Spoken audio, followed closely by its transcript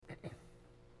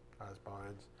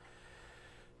heads.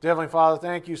 Dear Heavenly Father,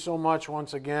 thank you so much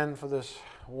once again for this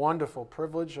wonderful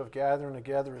privilege of gathering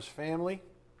together as family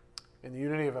in the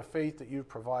unity of a faith that you've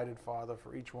provided, Father,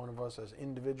 for each one of us as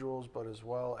individuals, but as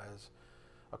well as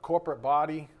a corporate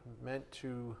body meant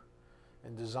to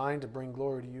and designed to bring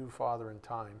glory to you, Father, in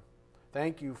time.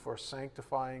 Thank you for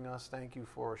sanctifying us. Thank you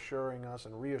for assuring us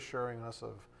and reassuring us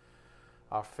of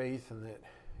our faith and that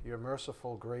you're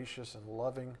merciful, gracious, and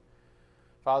loving.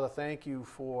 Father, thank you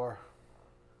for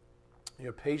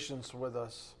your patience with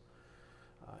us.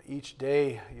 Each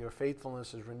day, your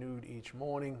faithfulness is renewed each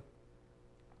morning.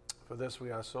 For this,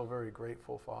 we are so very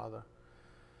grateful, Father.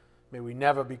 May we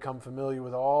never become familiar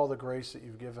with all the grace that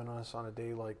you've given us on a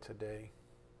day like today.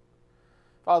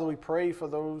 Father, we pray for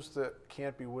those that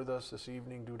can't be with us this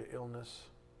evening due to illness,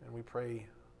 and we pray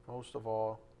most of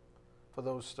all for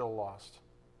those still lost.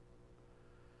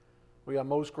 We are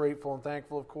most grateful and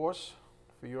thankful, of course,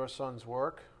 for your Son's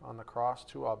work on the cross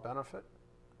to our benefit.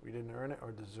 We didn't earn it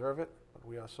or deserve it, but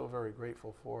we are so very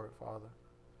grateful for it, Father.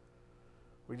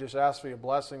 We just ask for your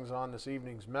blessings on this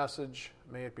evening's message.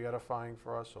 May it be edifying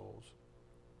for our souls.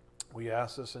 We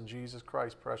ask this in Jesus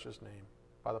Christ's precious name.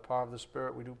 By the power of the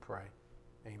Spirit, we do pray.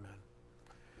 Amen.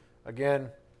 Again,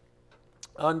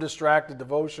 Undistracted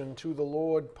Devotion to the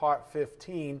Lord, Part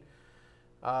 15.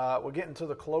 We're getting to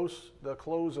the close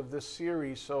of this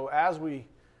series. So as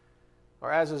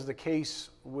is the case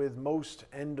with most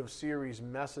end-of-series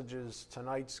messages,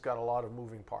 tonight's got a lot of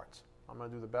moving parts. I'm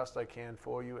going to do the best I can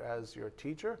for you as your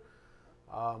teacher,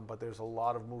 but there's a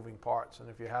lot of moving parts. And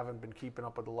if you haven't been keeping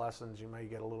up with the lessons, you may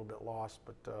get a little bit lost.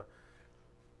 But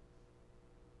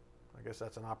I guess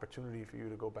that's an opportunity for you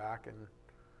to go back and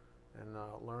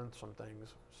learn some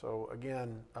things. So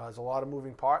again, there's a lot of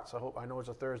moving parts. I know it's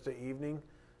a Thursday evening,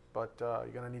 but you're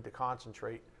going to need to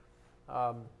concentrate.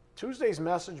 Tuesday's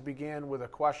message began with a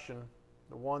question,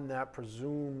 the one that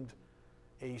presumed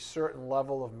a certain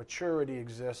level of maturity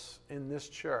exists in this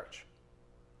church.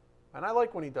 And I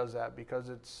like when he does that because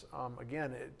it's,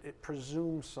 again, it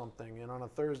presumes something. And on a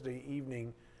Thursday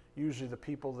evening, usually the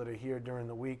people that are here during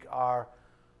the week are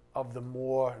of the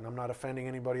more, and I'm not offending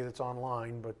anybody that's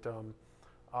online, but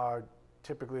are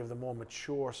typically of the more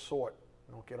mature sort.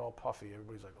 Don't get all puffy.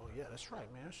 Everybody's like, oh yeah, that's right,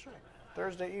 man, that's right.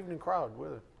 Thursday evening crowd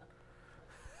with it.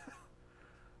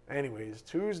 Anyways,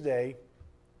 Tuesday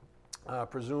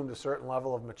presumed a certain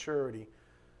level of maturity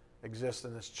exists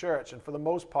in this church. And for the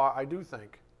most part, I do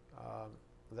think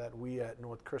that we at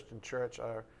North Christian Church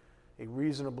are a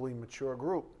reasonably mature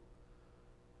group.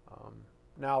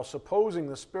 Now, supposing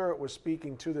the Spirit was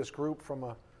speaking to this group from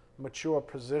a mature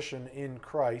position in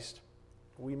Christ,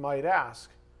 we might ask,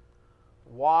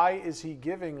 why is he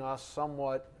giving us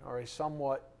a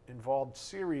somewhat involved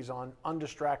series on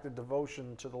undistracted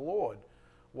devotion to the Lord?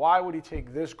 Why would he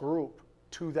take this group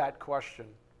to that question?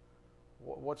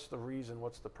 What's the reason?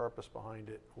 What's the purpose behind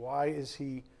it? Why is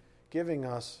he giving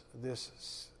us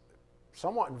this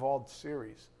somewhat involved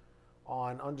series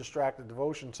on undistracted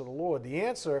devotion to the Lord? The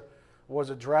answer was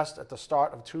addressed at the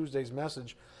start of Tuesday's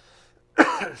message.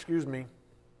 Excuse me.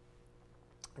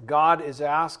 God is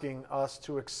asking us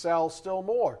to excel still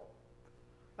more.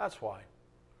 That's why.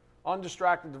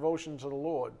 Undistracted devotion to the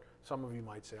Lord. Some of you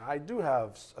might say, I do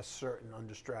have a certain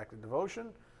undistracted devotion,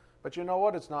 but you know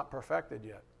what? It's not perfected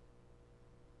yet.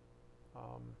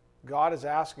 God is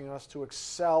asking us to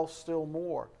excel still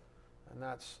more. And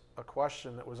that's a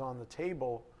question that was on the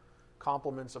table,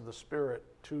 Compliments of the Spirit,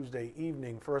 Tuesday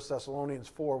evening, 1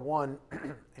 Thessalonians 4:1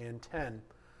 and 10.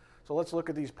 So let's look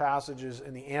at these passages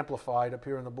in the Amplified up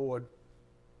here on the board.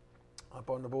 Up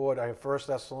on the board, I have 1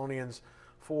 Thessalonians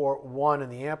 4:1 in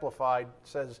the Amplified. It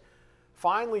says,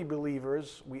 finally,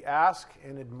 believers, we ask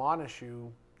and admonish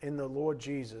you in the Lord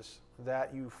Jesus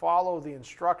that you follow the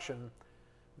instruction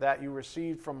that you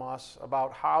received from us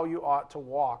about how you ought to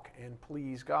walk and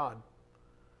please God,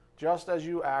 just as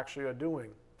you actually are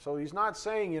doing. So he's not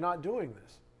saying you're not doing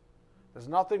this. There's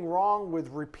nothing wrong with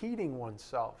repeating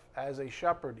oneself as a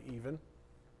shepherd even,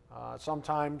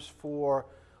 sometimes for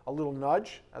a little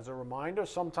nudge as a reminder,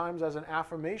 sometimes as an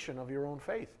affirmation of your own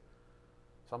faith.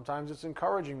 Sometimes it's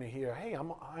encouraging to hear, hey,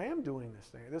 I am doing this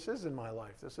thing. This is in my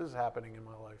life. This is happening in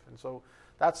my life. And so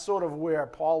that's sort of where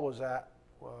Paul was at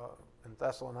in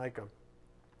Thessalonica.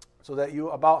 So that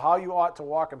about how you ought to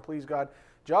walk and please God,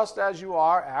 just as you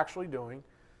are actually doing,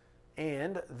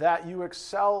 and that you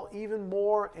excel even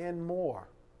more and more.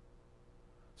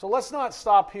 So let's not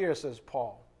stop here, says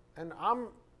Paul. And I'm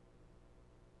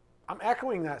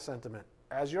echoing that sentiment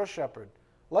as your shepherd.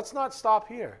 Let's not stop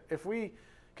here. If we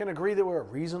can agree that we're a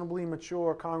reasonably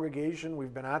mature congregation,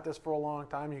 we've been at this for a long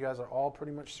time, you guys are all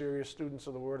pretty much serious students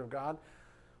of the Word of God,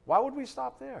 why would we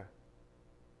stop there?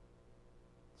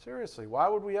 Seriously, why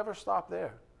would we ever stop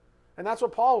there? And that's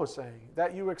what Paul was saying,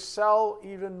 that you excel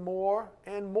even more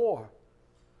and more,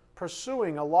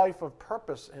 pursuing a life of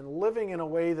purpose and living in a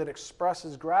way that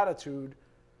expresses gratitude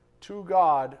to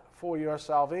God for your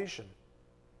salvation.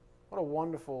 What a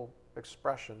wonderful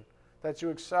expression, that you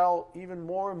excel even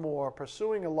more and more,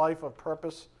 pursuing a life of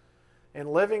purpose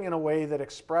and living in a way that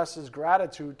expresses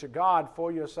gratitude to God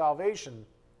for your salvation.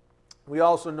 We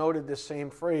also noted this same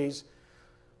phrase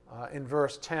in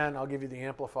verse 10. I'll give you the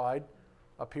Amplified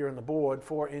up here on the board.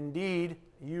 For indeed,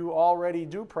 you already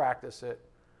do practice it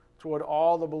toward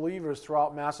all the believers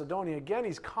throughout Macedonia. Again,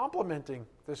 he's complimenting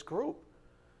this group.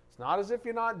 It's not as if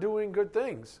you're not doing good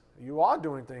things. You are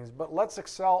doing things, but let's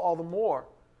excel all the more.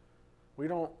 We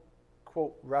don't,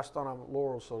 quote, rest on our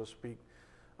laurels, so to speak.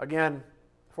 Again,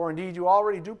 for indeed you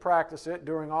already do practice it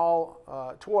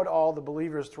toward all the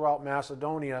believers throughout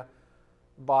Macedonia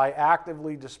by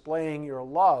actively displaying your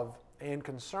love and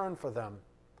concern for them.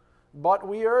 But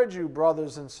we urge you,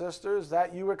 brothers and sisters,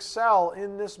 that you excel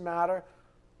in this matter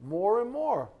more and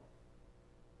more.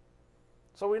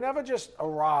 So we never just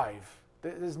arrive.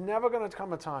 There's never going to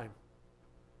come a time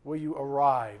where you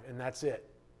arrive and that's it.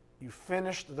 You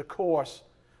finished the course.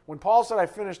 When Paul said, I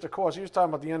finished the course, he was talking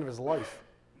about the end of his life.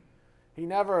 He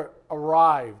never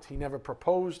arrived. He never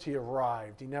proposed he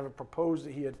arrived. He never proposed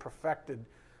that he had perfected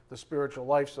the spiritual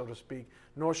life, so to speak,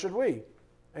 nor should we.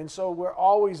 And so we're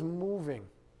always moving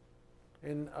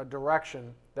in a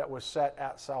direction that was set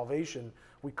at salvation.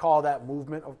 We call that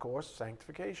movement, of course,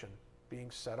 sanctification,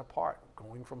 being set apart,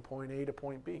 going from point A to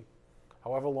point B,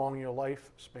 however long your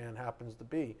lifespan happens to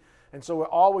be. And so we're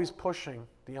always pushing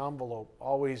the envelope,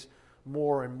 always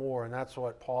more and more, and that's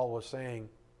what Paul was saying.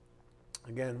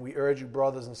 Again, we urge you,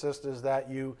 brothers and sisters, that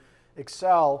you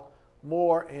excel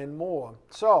more and more.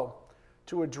 So,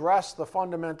 to address the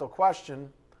fundamental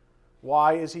question,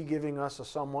 why is he giving us a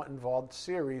somewhat involved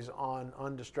series on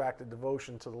undistracted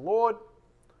devotion to the Lord?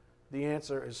 The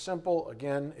answer is simple.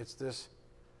 Again, it's this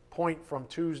point from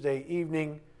Tuesday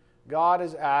evening. God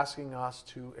is asking us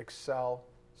to excel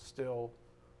still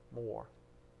more.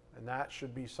 And that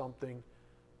should be something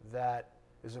that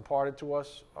is imparted to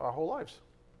us our whole lives.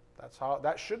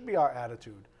 That should be our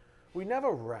attitude. We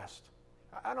never rest.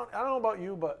 I don't know about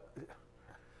you, but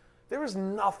there is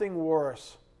nothing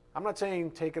worse. I'm not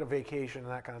saying taking a vacation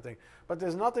and that kind of thing, but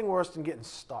there's nothing worse than getting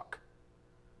stuck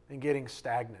and getting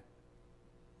stagnant.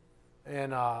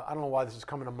 And I don't know why this is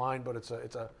coming to mind, but it's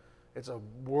a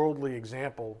worldly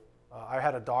example. I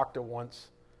had a doctor once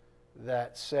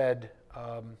that said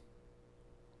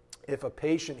if a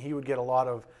patient, he would get a lot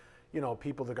of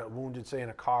people that got wounded, say in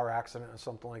a car accident or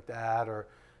something like that, or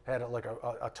had like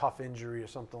a tough injury or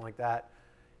something like that.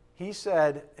 He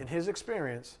said, in his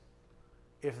experience,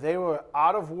 if they were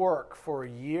out of work for a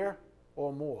year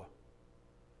or more,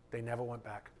 they never went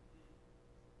back.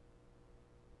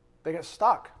 They got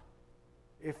stuck.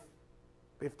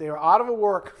 If they are out of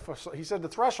work he said the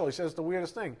threshold, he says the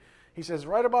weirdest thing. He says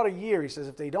right about a year, he says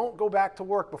if they don't go back to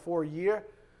work before a year,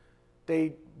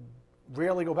 they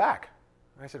rarely go back.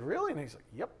 And I said, really? And he's like,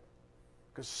 yep.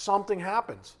 Because something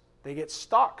happens. They get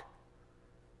stuck.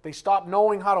 They stop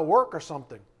knowing how to work or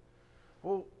something.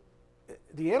 Well,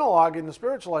 the analog in the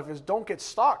spiritual life is don't get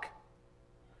stuck.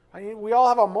 I mean, we all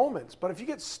have our moments, but if you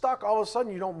get stuck, all of a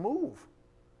sudden you don't move.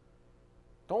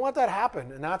 Don't let that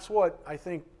happen. And that's what I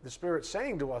think the Spirit's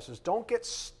saying to us is don't get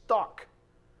stuck.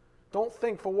 Don't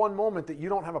think for one moment that you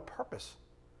don't have a purpose.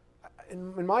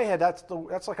 In my head, that's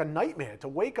like a nightmare, to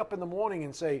wake up in the morning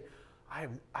and say, I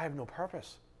have no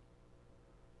purpose.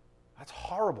 That's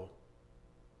horrible.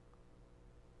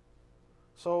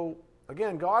 So,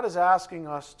 again, God is asking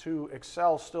us to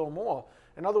excel still more.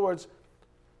 In other words,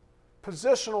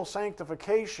 positional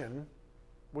sanctification,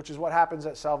 which is what happens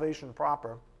at salvation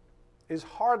proper, is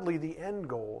hardly the end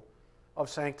goal of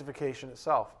sanctification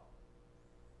itself.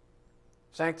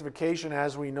 Sanctification,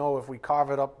 as we know, if we carve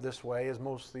it up this way, as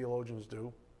most theologians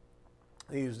do,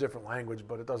 they use different language,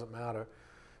 but it doesn't matter.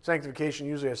 Sanctification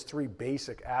usually has three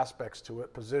basic aspects to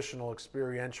it: positional,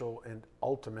 experiential, and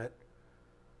ultimate.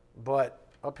 But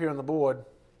up here on the board,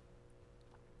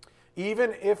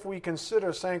 even if we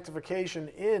consider sanctification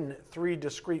in three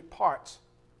discrete parts,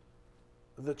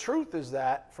 the truth is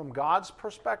that from God's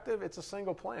perspective, it's a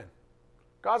single plan.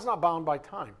 God's not bound by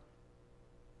time.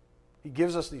 He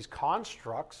gives us these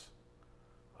constructs.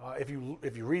 If you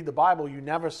read the Bible, you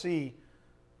never see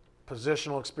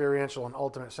positional, experiential, and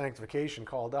ultimate sanctification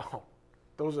called out.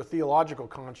 Those are theological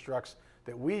constructs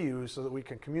that we use so that we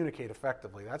can communicate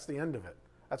effectively. That's the end of it.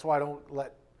 That's why I don't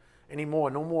let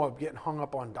no more getting hung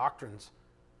up on doctrines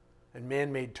and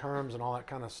man-made terms and all that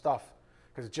kind of stuff,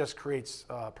 because it just creates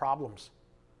problems.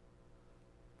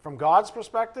 From God's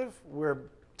perspective, where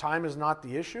time is not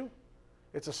the issue,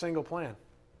 it's a single plan.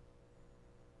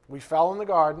 We fell in the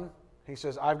garden. He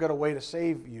says, I've got a way to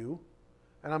save you,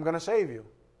 and I'm going to save you,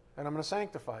 and I'm going to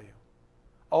sanctify you.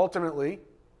 Ultimately,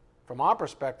 from our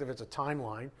perspective, it's a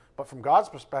timeline, but from God's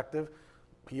perspective,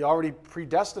 He already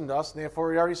predestined us, and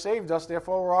therefore He already saved us,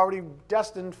 therefore we're already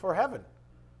destined for heaven.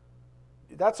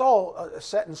 That's all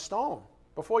set in stone.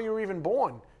 Before you were even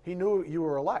born, He knew you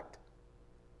were elect.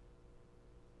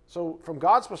 So from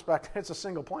God's perspective, it's a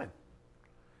single plan.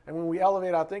 And when we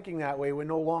elevate our thinking that way, we're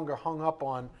no longer hung up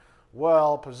on,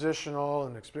 positional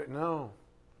and experience.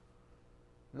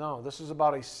 No, this is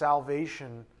about a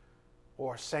salvation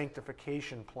or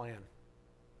sanctification plan.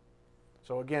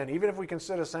 So again, even if we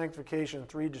consider sanctification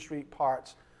three discrete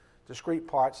parts,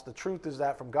 the truth is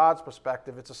that from God's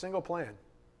perspective, it's a single plan.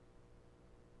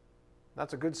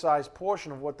 That's a good-sized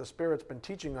portion of what the Spirit's been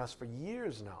teaching us for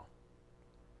years now.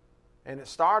 And it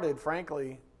started,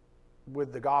 frankly,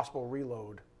 with the Gospel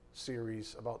Reload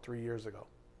series about 3 years ago.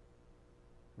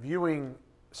 Viewing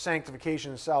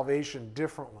sanctification and salvation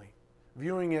differently.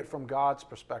 Viewing it from God's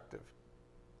perspective.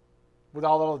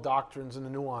 Without all the doctrines and the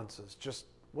nuances. Just,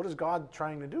 what is God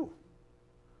trying to do?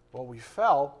 Well, we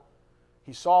fell.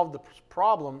 He solved the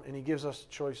problem, and He gives us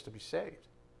a choice to be saved.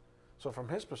 So from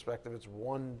His perspective, it's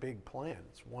one big plan.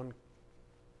 It's one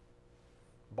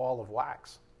ball of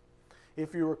wax.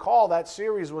 If you recall, that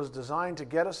series was designed to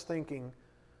get us thinking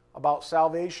about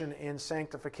salvation and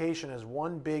sanctification as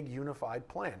one big unified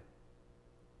plan.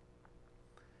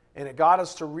 And it got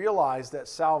us to realize that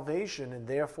salvation and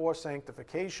therefore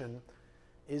sanctification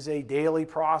is a daily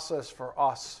process for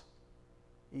us,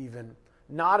 even.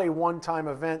 Not a one-time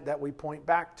event that we point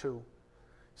back to.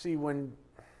 See, let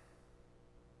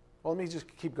me just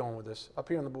keep going with this. Up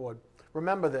here on the board.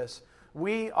 Remember this.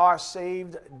 We are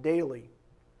saved daily.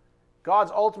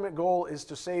 God's ultimate goal is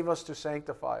to save us, to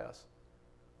sanctify us.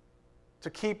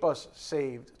 To keep us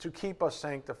saved, to keep us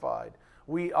sanctified.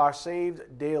 We are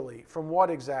saved daily. From what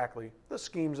exactly? The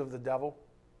schemes of the devil.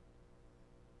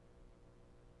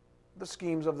 The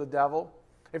schemes of the devil.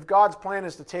 If God's plan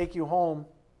is to take you home,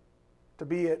 to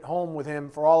be at home with Him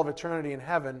for all of eternity in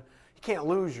heaven, He can't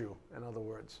lose you, in other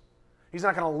words. He's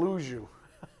not going to lose you.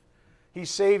 He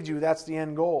saved you. That's the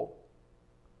end goal.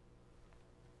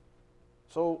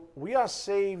 So we are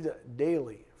saved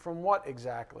daily. From what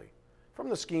exactly? From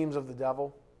the schemes of the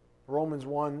devil. Romans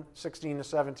 1,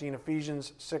 16-17,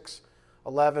 Ephesians 6,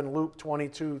 11, Luke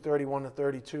 22,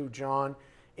 31-32, John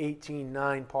 18,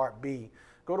 9, Part B.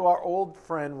 Go to our old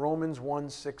friend, Romans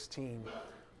 1:16.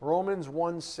 Romans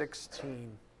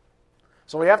 1:16.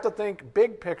 So we have to think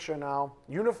big picture now,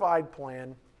 unified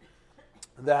plan,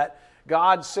 that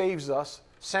God saves us,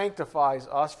 sanctifies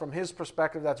us from His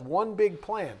perspective. That's one big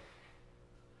plan.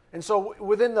 And so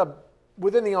within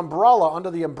the umbrella, under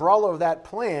the umbrella of that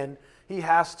plan, He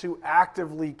has to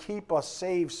actively keep us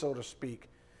saved, so to speak.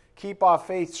 Keep our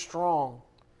faith strong.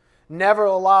 Never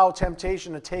allow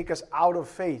temptation to take us out of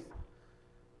faith.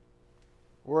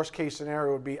 Worst case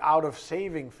scenario would be out of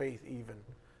saving faith even.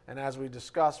 And as we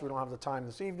discussed, we don't have the time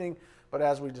this evening, but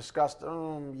as we discussed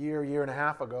year and a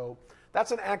half ago,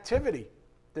 that's an activity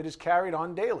that is carried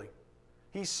on daily.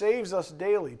 He saves us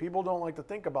daily. People don't like to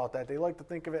think about that. They like to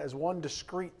think of it as one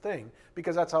discrete thing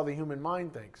because that's how the human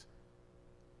mind thinks.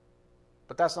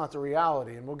 But that's not the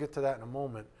reality, and we'll get to that in a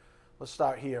moment. Let's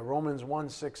start here. Romans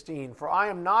 1:16. For I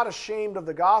am not ashamed of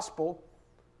the gospel,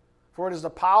 for it is the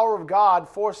power of God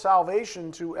for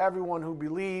salvation to everyone who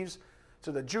believes,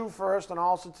 to the Jew first and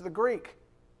also to the Greek.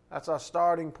 That's our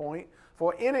starting point.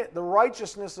 For in it the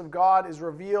righteousness of God is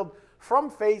revealed from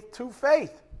faith to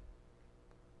faith.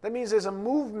 That means there's a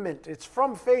movement. It's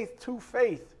from faith to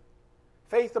faith.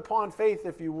 Faith upon faith,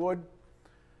 if you would.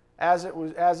 As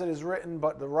it is written,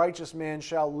 but the righteous man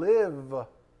shall live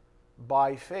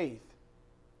by faith.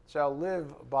 Shall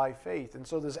live by faith. And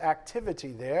so there's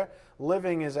activity there.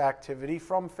 Living is activity.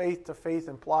 From faith to faith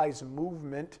implies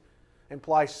movement,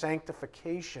 implies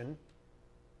sanctification.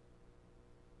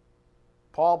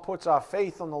 Paul puts our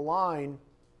faith on the line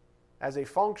as a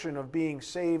function of being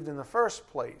saved in the first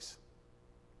place.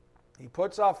 He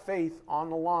puts our faith on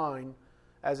the line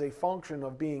as a function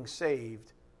of being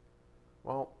saved.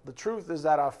 Well, the truth is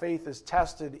that our faith is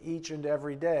tested each and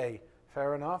every day.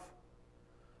 Fair enough?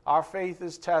 Our faith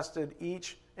is tested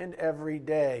each and every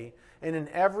day. And in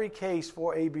every case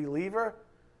for a believer,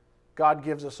 God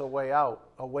gives us a way out,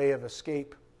 a way of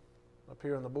escape. Up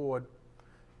here on the board.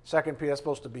 2 Peter, that's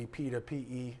supposed to be Peter,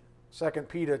 P-E. 2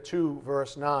 Peter 2,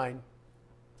 verse 9.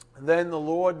 Then the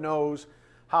Lord knows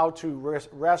how to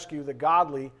rescue the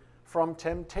godly from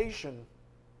temptation.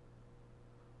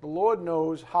 The Lord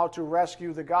knows how to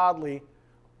rescue the godly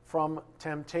from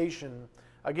temptation.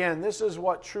 Again, this is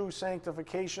what true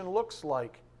sanctification looks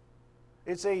like.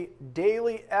 It's a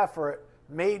daily effort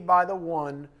made by the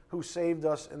one who saved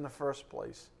us in the first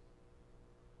place.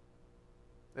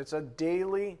 It's a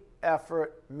daily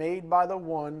effort made by the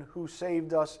one who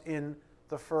saved us in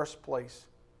the first place.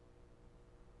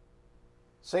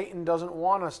 Satan doesn't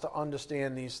want us to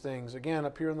understand these things. Again,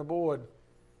 up here on the board,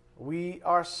 we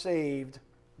are saved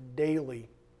daily.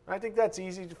 I think that's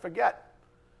easy to forget.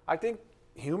 I think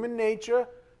human nature,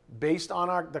 based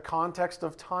on the context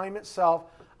of time itself,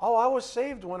 oh, I was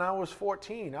saved when I was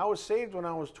 14. I was saved when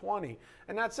I was 20.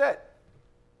 And that's it.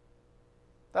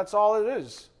 That's all it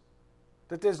is.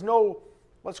 That there's no,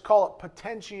 let's call it,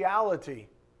 potentiality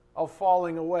of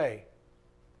falling away.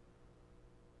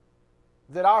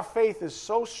 That our faith is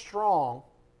so strong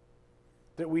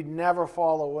that we'd never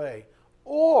fall away.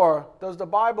 Or does the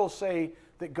Bible say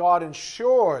that God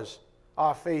ensures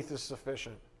our faith is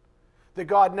sufficient? That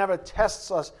God never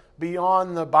tests us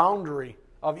beyond the boundary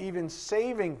of even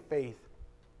saving faith?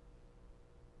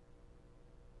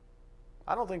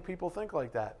 I don't think people think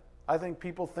like that. I think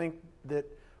people think that,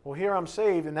 well, here I'm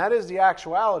saved, and that is the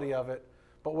actuality of it,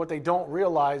 but what they don't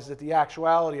realize is that the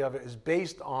actuality of it is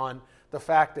based on the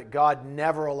fact that God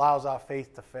never allows our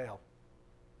faith to fail.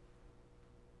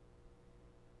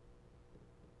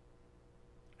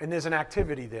 And there's an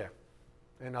activity there,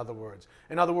 in other words.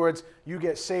 In other words, you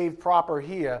get saved proper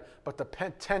here, but the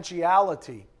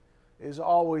potentiality is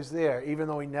always there, even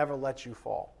though He never lets you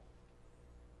fall.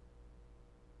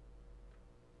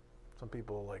 Some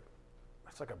people are like,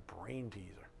 that's like a brain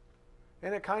teaser.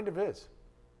 And it kind of is.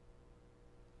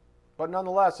 But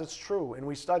nonetheless, it's true, and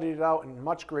we studied it out in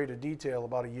much greater detail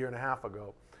about a year and a half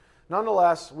ago.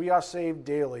 Nonetheless, we are saved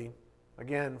daily.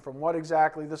 Again, from what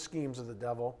exactly? The schemes of the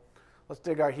devil. Let's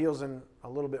dig our heels in a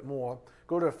little bit more.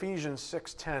 Go to Ephesians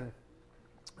 6:10.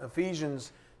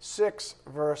 Ephesians 6,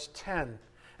 verse 10.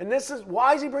 And this is,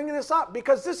 why is he bringing this up?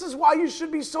 Because this is why you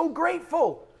should be so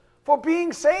grateful for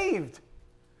being saved.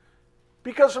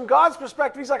 Because from God's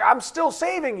perspective, He's like, I'm still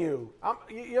saving you.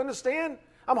 You understand?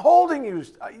 I'm holding you.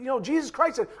 You know, Jesus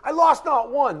Christ said, I lost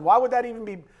not one. Why would that even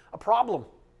be a problem?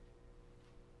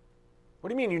 What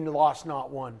do you mean you lost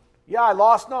not one? Yeah, I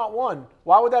lost not one.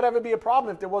 Why would that ever be a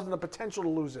problem if there wasn't a potential to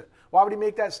lose it? Why would He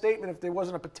make that statement if there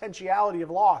wasn't a potentiality of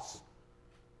loss?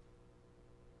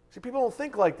 See, people don't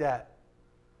think like that.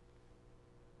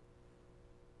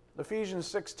 Ephesians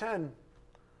 6:10.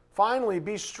 Finally,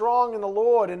 be strong in the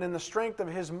Lord and in the strength of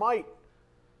His might.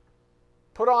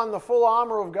 Put on the full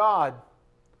armor of God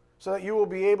so that you will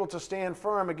be able to stand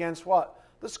firm against what?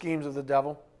 The schemes of the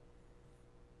devil.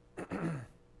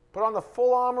 Put on the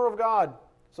full armor of God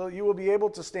so that you will be able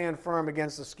to stand firm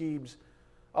against the schemes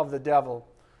of the devil.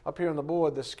 Up here on the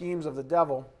board, the schemes of the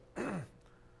devil.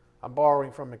 I'm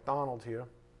borrowing from McDonald here.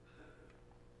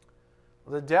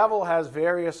 The devil has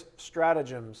various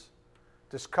stratagems: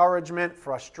 discouragement,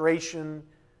 frustration,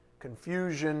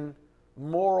 confusion,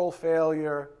 moral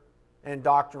failure, and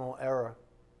doctrinal error.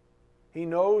 He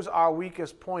knows our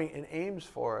weakest point and aims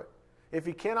for it. If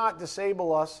he cannot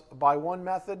disable us by one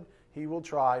method, he will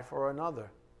try for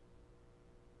another.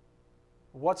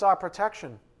 What's our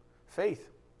protection? Faith.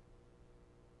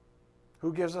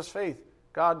 Who gives us faith?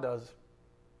 God does.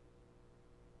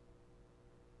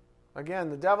 Again,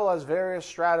 the devil has various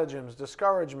stratagems: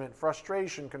 discouragement,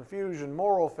 frustration, confusion,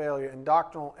 moral failure, and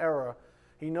doctrinal error.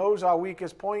 He knows our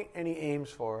weakest point and he aims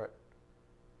for it.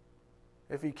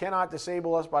 If he cannot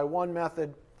disable us by one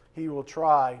method, he will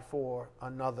try for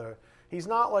another. He's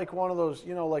not like one of those,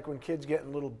 like when kids get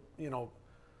in little,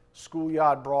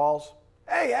 schoolyard brawls.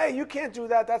 Hey, you can't do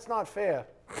that. That's not fair.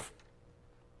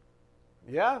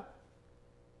 Yeah?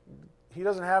 He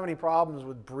doesn't have any problems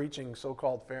with breaching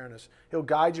so-called fairness. He'll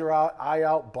guide your eye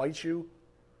out, bite you,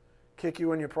 kick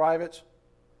you in your privates.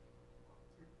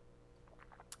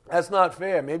 That's not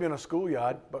fair. Maybe in a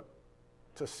schoolyard, but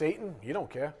to Satan, you don't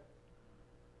care.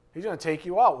 He's going to take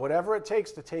you out, whatever it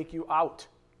takes to take you out.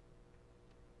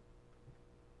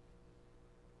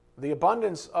 The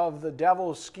abundance of the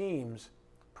devil's schemes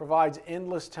provides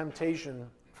endless temptation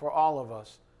for all of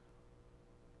us.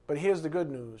 But here's the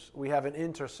good news. We have an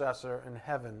intercessor in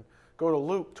heaven. Go to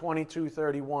Luke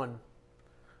 22:31.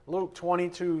 Luke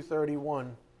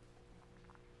 22:31.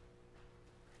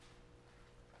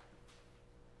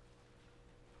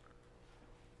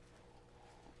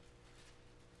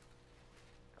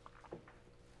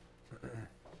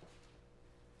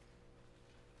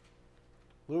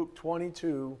 Luke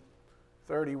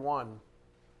 22:31.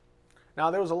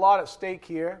 Now, there was a lot at stake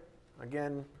here.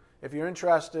 Again, if you're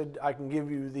interested, I can give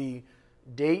you the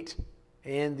date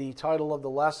And the title of the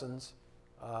lessons,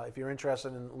 if you're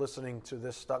interested in listening to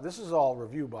this stuff, this is all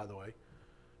review, by the way,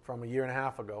 from a year and a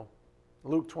half ago.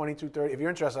 Luke 22:30. If you're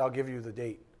interested, I'll give you the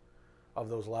date of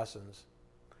those lessons.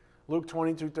 Luke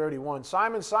 22:31.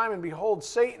 Simon, Simon, behold,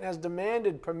 Satan has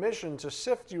demanded permission to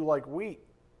sift you like wheat.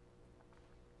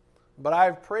 But I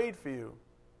have prayed for you,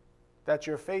 that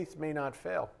your faith may not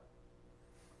fail.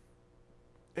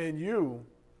 And you,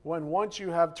 when once you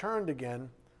have turned again,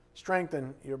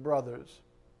 strengthen your brothers.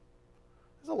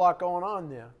 There's a lot going on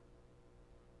there.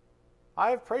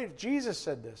 I have prayed, Jesus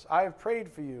said this, I have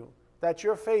prayed for you, that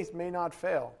your faith may not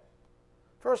fail.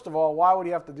 First of all, why would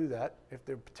he have to do that if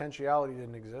the potentiality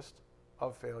didn't exist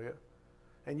of failure?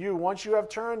 And you, once you have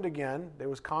turned again, there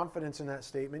was confidence in that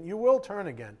statement, you will turn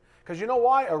again. Because you know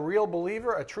why? A real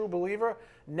believer, a true believer,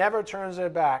 never turns their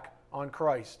back on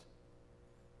Christ.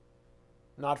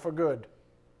 Not for good.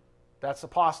 That's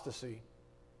apostasy.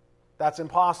 That's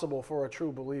impossible for a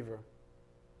true believer.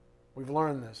 We've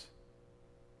learned this.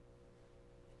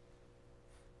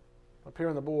 Up here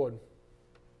on the board,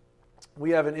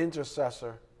 we have an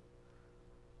intercessor.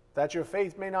 That your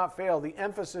faith may not fail. The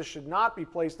emphasis should not be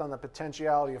placed on the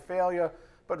potentiality of failure,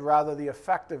 but rather the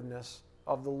effectiveness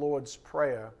of the Lord's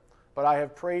Prayer. But I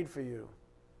have prayed for you.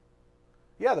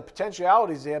 Yeah, the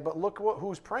potentiality is there, but look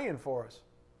who's praying for us.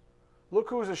 Look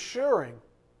who's assuring.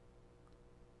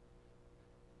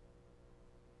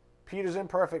 Peter's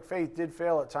imperfect faith did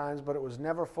fail at times, but it was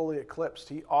never fully eclipsed.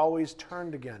 He always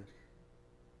turned again.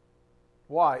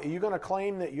 Why? Are you going to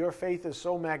claim that your faith is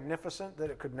so magnificent that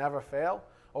it could never fail?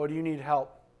 Or do you need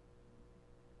help?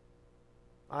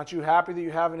 Aren't you happy that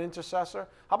you have an intercessor?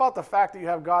 How about the fact that you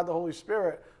have God the Holy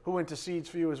Spirit who intercedes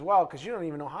for you as well, because you don't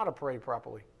even know how to pray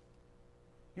properly.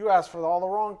 You ask for all the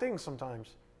wrong things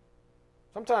sometimes.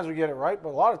 Sometimes we get it right, but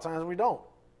a lot of times we don't.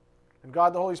 And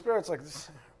God the Holy Spirit's like, this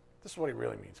is what he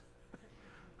really means.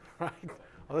 Right?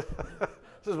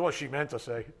 This is what she meant to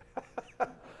say.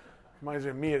 Reminds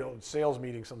me of a sales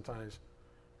meeting sometimes.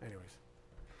 Anyways.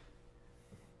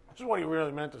 This is what he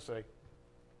really meant to say.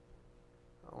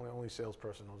 Only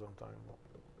salesperson knows what I'm talking about.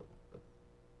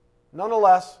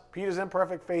 Nonetheless, Peter's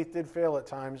imperfect faith did fail at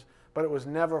times, but it was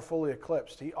never fully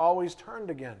eclipsed. He always turned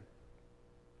again.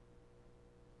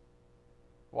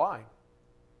 Why?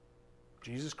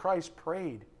 Jesus Christ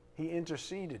prayed. He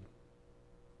interceded.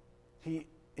 He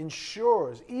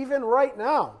ensures, even right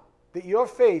now, that your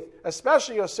faith,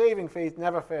 especially your saving faith,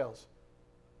 never fails.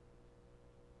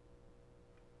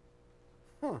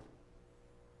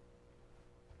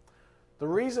 The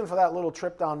reason for that little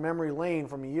trip down memory lane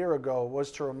from a year ago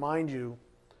was to remind you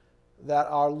that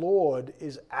our Lord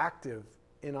is active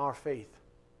in our faith.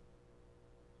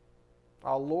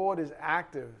 Our Lord is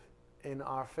active in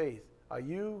our faith.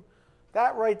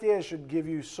 That right there should give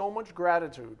you so much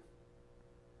gratitude.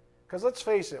 Because let's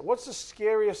face it, what's the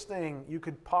scariest thing you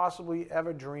could possibly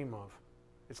ever dream of?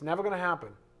 It's never going to happen.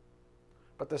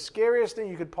 But the scariest thing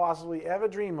you could possibly ever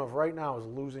dream of right now is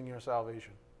losing your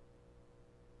salvation.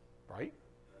 Right?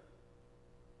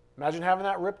 Imagine having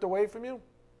that ripped away from you.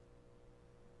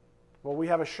 Well, we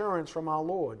have assurance from our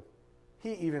Lord.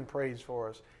 He even prays for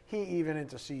us. He even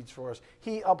intercedes for us.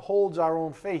 He upholds our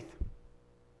own faith.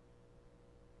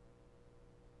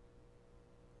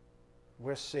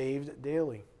 We're saved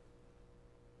daily.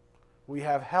 We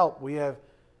have help. We have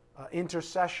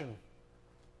intercession.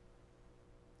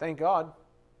 Thank God.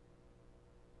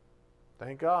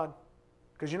 Thank God.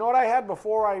 Because you know what I had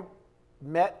before I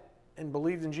met and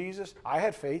believed in Jesus? I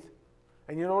had faith.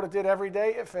 And you know what it did every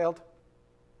day? It failed.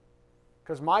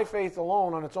 Because my faith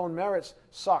alone on its own merits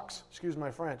sucks. Excuse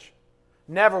my French.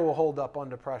 Never will hold up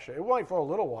under pressure. It might for a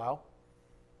little while.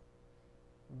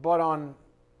 But on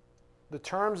the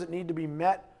terms that need to be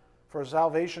met for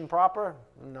salvation proper,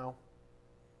 no.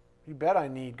 You bet I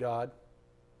need God.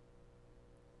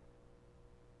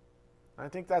 I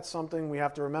think that's something we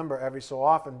have to remember every so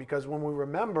often, because when we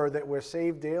remember that we're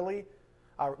saved daily,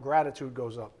 our gratitude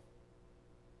goes up.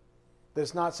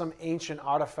 There's not some ancient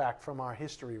artifact from our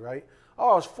history, right?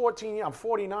 Oh, I was 14, I'm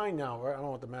 49 now, right? I don't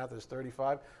know what the math is,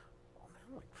 35?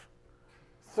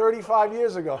 35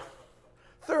 years ago.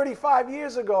 35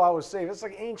 years ago I was saved. It's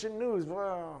like ancient news.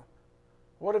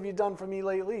 What have you done for me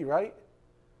lately, right?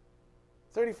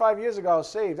 35 years ago I was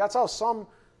saved. That's how some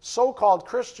so-called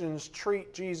Christians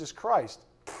treat Jesus Christ.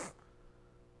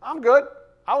 I'm good.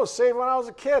 I was saved when I was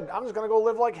a kid. I'm just going to go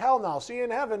live like hell now. See you in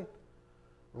heaven.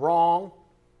 Wrong.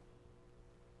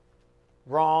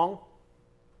 Wrong.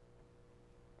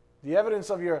 The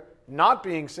evidence of your not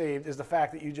being saved is the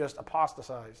fact that you just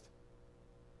apostatized.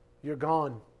 You're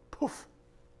gone. Poof.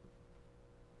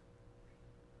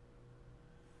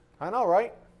 I know,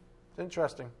 right? It's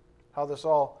interesting. how this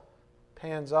all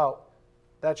pans out.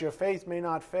 That your faith may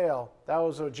not fail. That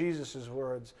was Jesus'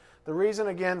 words. The reason,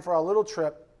 again, for our little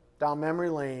trip down memory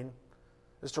lane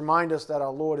is to remind us that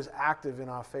our Lord is active in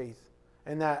our faith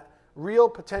and that real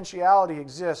potentiality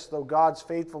exists, though God's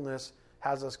faithfulness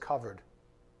has us covered.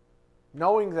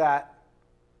 Knowing that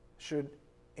should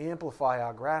amplify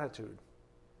our gratitude.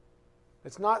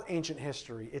 It's not ancient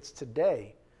history. It's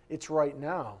today. It's right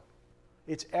now.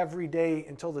 It's every day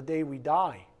until the day we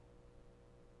die.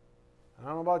 I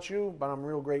don't know about you, but I'm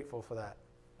real grateful for that.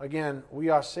 Again, we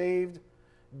are saved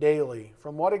daily.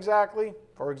 From what exactly?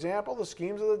 For example, the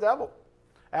schemes of the devil.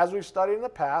 As we've studied in the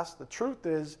past, the truth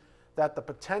is that the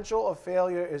potential of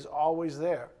failure is always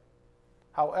there.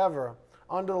 However,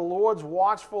 under the Lord's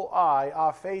watchful eye,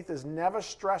 our faith is never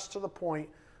stressed to the point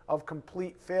of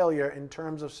complete failure in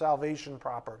terms of salvation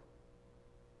proper.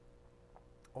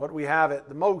 What we have at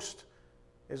the most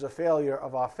is a failure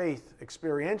of our faith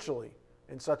experientially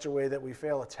in such a way that we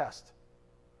fail a test.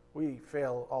 We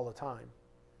fail all the time.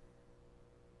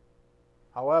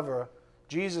 However,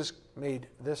 Jesus made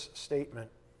this statement.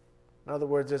 In other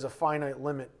words, there's a finite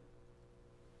limit.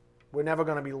 We're never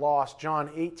going to be lost. John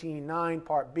 18:9,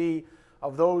 part B,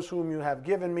 of those whom you have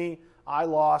given me, I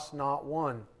lost not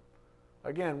one.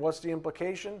 Again, what's the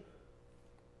implication?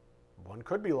 One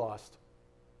could be lost.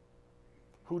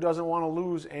 Who doesn't want to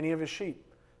lose any of his sheep?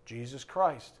 Jesus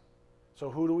Christ. So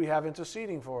who do we have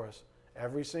interceding for us?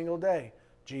 Every single day,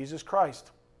 Jesus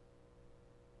Christ.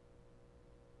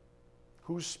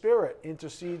 Whose Spirit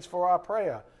intercedes for our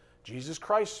prayer? Jesus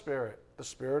Christ's Spirit, the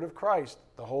Spirit of Christ,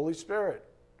 the Holy Spirit.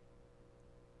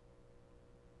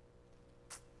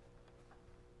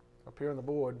 Up here on the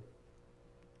board.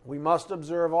 We must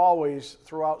observe always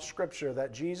throughout Scripture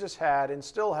that Jesus had and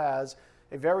still has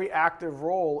a very active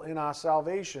role in our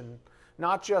salvation,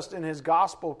 not just in his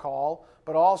gospel call,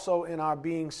 but also in our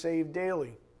being saved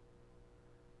daily.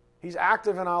 He's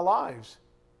active in our lives.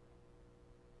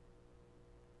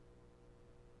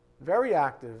 Very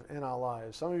active in our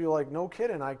lives. Some of you are like, no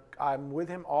kidding, I'm with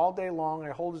him all day long.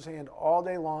 I hold his hand all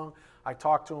day long. I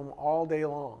talk to him all day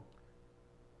long.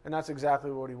 And that's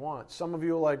exactly what he wants. Some of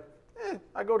you are like,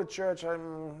 I go to church, I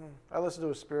listen to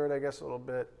his Spirit, I guess, a little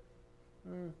bit.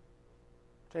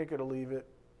 Take it or leave it.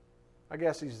 I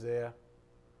guess he's there.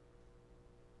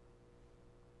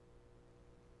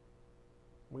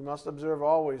 We must observe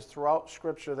always throughout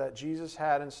Scripture that Jesus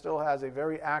had and still has a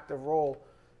very active role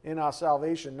in our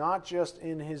salvation, not just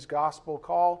in his gospel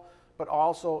call, but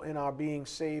also in our being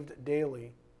saved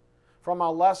daily. From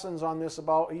our lessons on this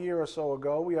about a year or so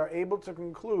ago, we are able to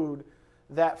conclude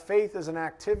that faith is an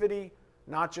activity,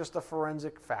 not just a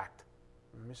forensic fact.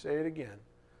 Let me say it again.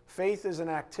 Faith is an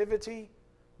activity,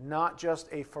 not just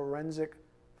a forensic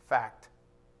fact.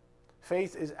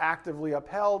 Faith is actively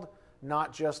upheld,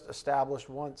 not just established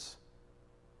once.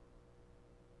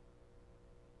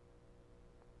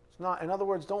 It's not, in other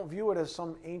words, don't view it as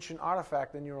some ancient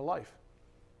artifact in your life.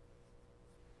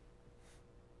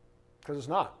 Because it's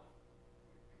not.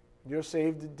 You're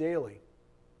saved daily.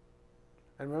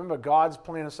 And remember, God's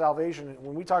plan of salvation,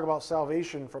 when we talk about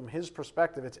salvation from his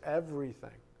perspective, it's everything.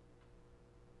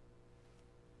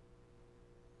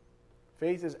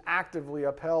 Faith is actively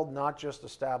upheld, not just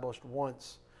established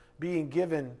once. Being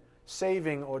given,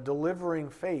 saving, or delivering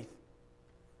faith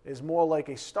is more like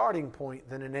a starting point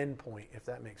than an end point, if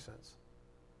that makes sense.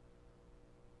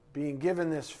 Being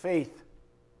given this faith,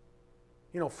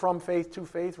 from faith to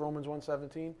faith, Romans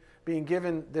 1:17, being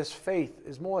given this faith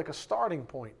is more like a starting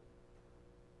point,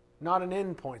 not an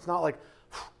end point. It's not like,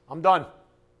 I'm done.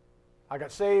 I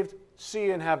got saved, see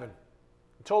you in heaven.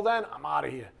 Until then, I'm out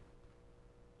of here.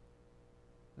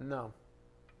 No.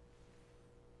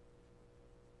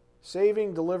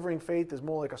 Saving, delivering faith is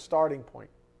more like a starting point,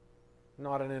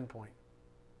 not an end point.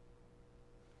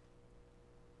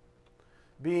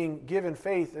 Being given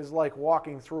faith is like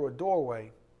walking through a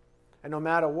doorway. And no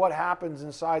matter what happens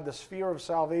inside the sphere of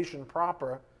salvation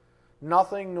proper,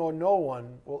 nothing nor no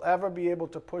one will ever be able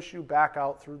to push you back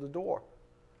out through the door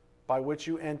by which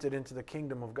you entered into the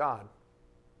kingdom of God.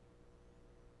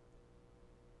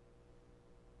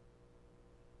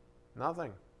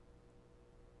 Nothing.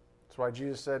 That's why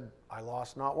Jesus said, I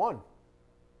lost not one.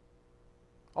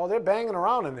 Oh, they're banging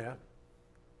around in there,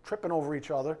 tripping over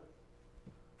each other,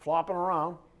 flopping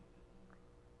around.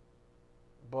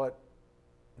 But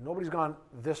nobody's gone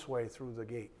this way through the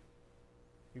gate.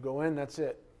 You go in, that's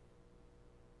it.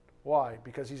 Why?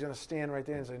 Because he's going to stand right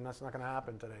there and say, that's not going to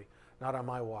happen today. Not on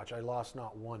my watch. I lost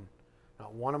not one.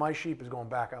 Not one of my sheep is going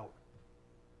back out.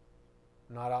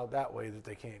 Not out that way that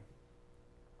they came.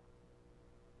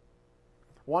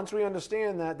 Once we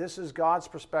understand that this is God's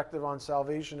perspective on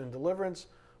salvation and deliverance,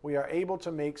 we are able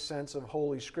to make sense of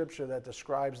Holy Scripture that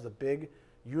describes the big,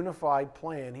 unified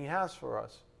plan He has for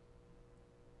us.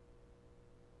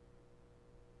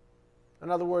 In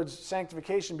other words,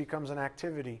 sanctification becomes an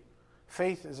activity.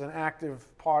 Faith is an active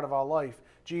part of our life.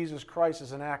 Jesus Christ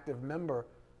is an active member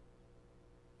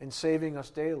in saving us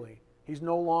daily. He's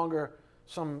no longer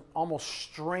some almost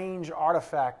strange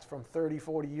artifact from 30,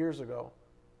 40 years ago.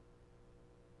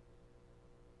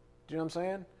 Do you know what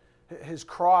I'm saying? His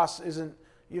cross isn't,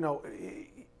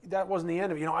 that wasn't the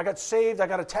end of it. I got saved, I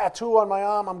got a tattoo on my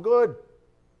arm, I'm good.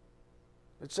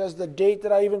 It says the date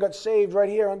that I even got saved right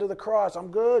here under the cross, I'm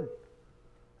good.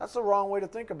 That's the wrong way to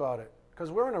think about it,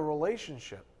 because we're in a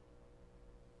relationship.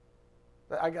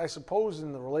 I suppose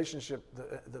in the relationship,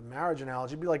 the marriage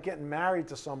analogy, it'd be like getting married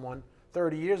to someone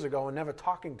 30 years ago and never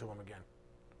talking to him again.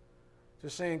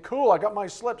 Just saying, cool, I got my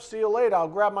slip, see you later, I'll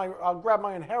grab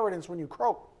my inheritance when you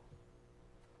croak.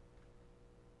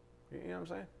 You know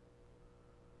what I'm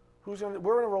saying?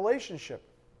 We're in a relationship.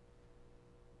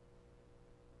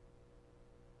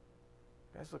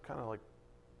 You guys look kind of like...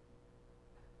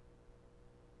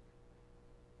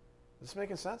 Is this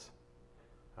making sense?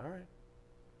 All right.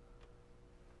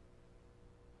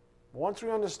 Once we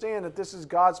understand that this is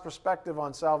God's perspective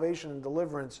on salvation and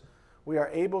deliverance, we are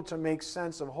able to make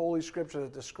sense of Holy Scripture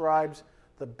that describes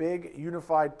the big,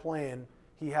 unified plan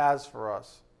He has for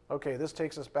us. Okay, this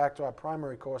takes us back to our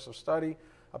primary course of study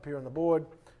up here on the board.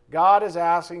 God is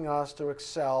asking us to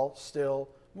excel still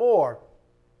more.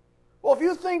 Well, if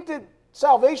you think that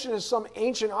salvation is some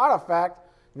ancient artifact,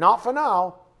 not for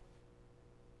now.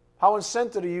 How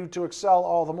incented are you to excel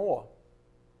all the more?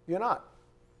 You're not.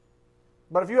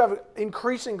 But if you have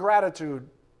increasing gratitude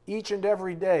each and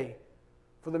every day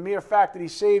for the mere fact that He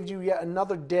saved you yet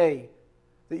another day,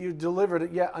 that you delivered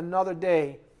it yet another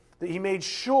day, that He made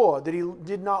sure that He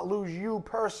did not lose you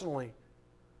personally.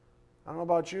 I don't know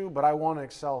about you, but I want to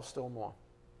excel still more.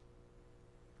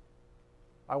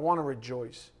 I want to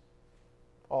rejoice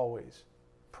always.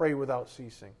 Pray without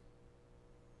ceasing.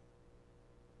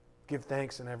 Give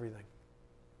thanks in everything.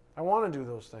 I want to do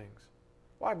those things.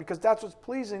 Why? Because that's what's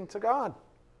pleasing to God,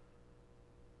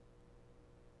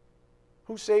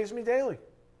 who saves me daily,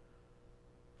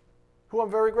 who I'm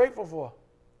very grateful for.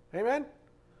 Amen?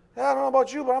 Yeah, I don't know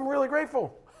about you, but I'm really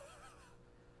grateful.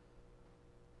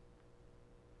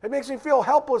 It makes me feel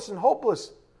helpless and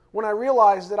hopeless when I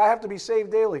realize that I have to be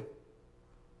saved daily,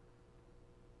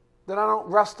 that I don't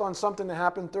rest on something that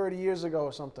happened 30 years ago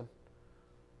or something.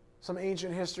 Some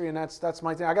ancient history, and that's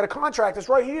my thing. I got a contract. It's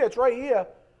right here. It's right here.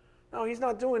 No, He's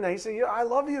not doing that. He said, I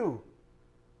love you.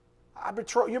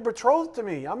 You're betrothed to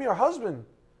me. I'm your husband.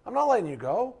 I'm not letting you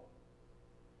go.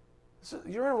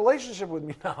 You're in a relationship with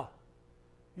me now.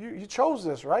 You chose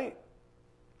this, right?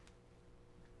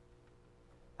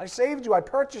 I saved you. I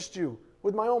purchased you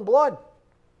with my own blood.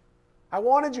 I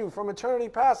wanted you from eternity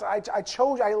past. I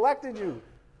chose you. I elected you.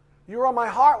 You were on my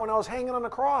heart when I was hanging on the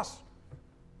cross.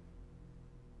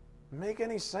 Make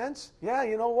any sense? Yeah,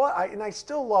 you know what? I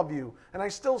still love you, and I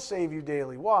still save you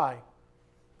daily. Why?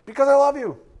 Because I love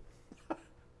you.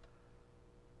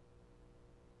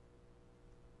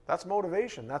 That's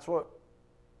motivation. That's what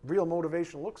real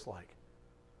motivation looks like.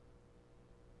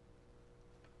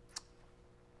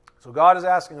 So God is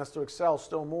asking us to excel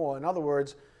still more. In other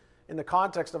words, in the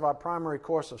context of our primary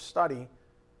course of study,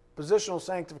 positional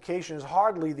sanctification is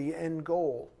hardly the end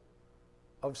goal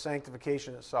of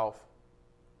sanctification itself.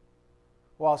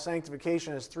 While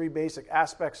sanctification has three basic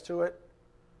aspects to it,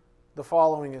 the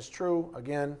following is true.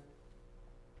 Again,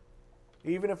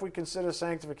 even if we consider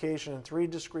sanctification in three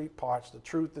discrete parts, the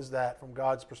truth is that, from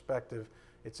God's perspective,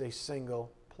 it's a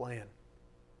single plan.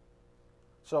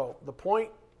 So, the point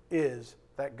is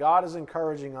that God is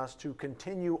encouraging us to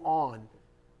continue on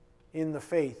in the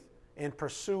faith and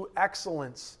pursue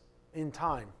excellence in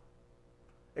time.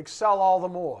 Excel all the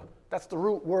more. That's the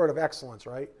root word of excellence,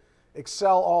 right?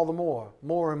 Excel all the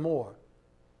more and more.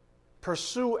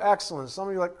 Pursue excellence. Some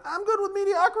of you are like, I'm good with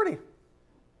mediocrity.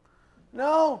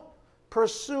 No,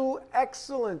 pursue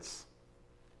excellence.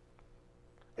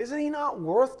 Isn't He not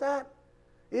worth that?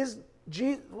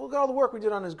 Look at all the work we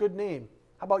did on His good name.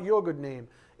 How about your good name?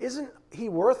 Isn't He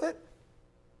worth it?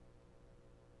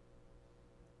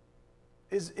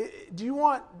 Do you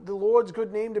want the Lord's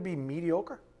good name to be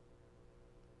mediocre?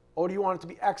 Or do you want it to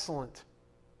be excellent?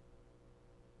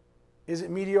 Is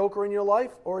it mediocre in your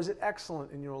life, or is it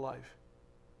excellent in your life?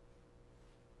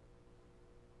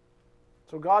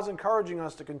 So God's encouraging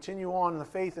us to continue on in the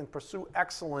faith and pursue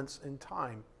excellence in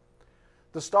time.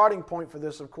 The starting point for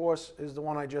this, of course, is the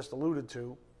one I just alluded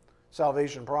to,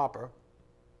 salvation proper.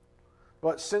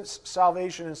 But since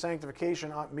salvation and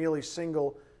sanctification aren't merely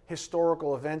single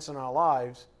historical events in our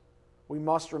lives, we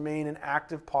must remain an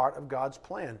active part of God's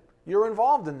plan. You're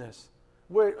involved in this.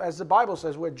 As the Bible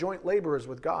says, we're joint laborers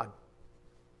with God.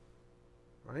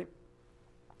 Right?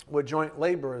 We're joint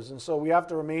laborers, and so we have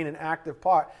to remain an active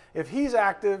part. If He's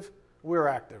active, we're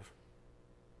active.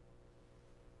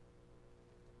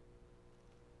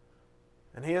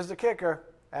 And here's the kicker.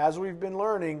 As we've been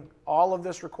learning, all of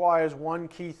this requires one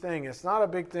key thing. It's not a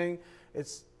big thing.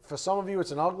 For some of you,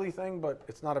 it's an ugly thing, but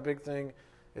it's not a big thing.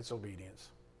 It's obedience.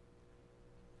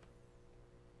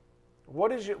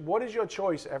 What is your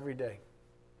choice every day?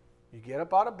 You get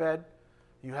up out of bed.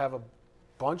 You have a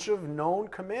bunch of known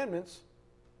commandments.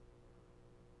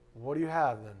 What do you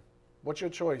have then? What's your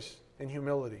choice in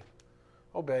humility?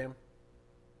 Obey Him.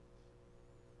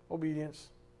 Obedience.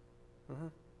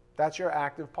 That's your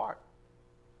active part.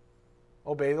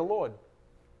 Obey the Lord.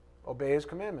 Obey His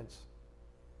commandments.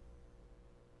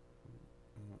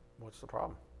 What's the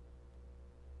problem?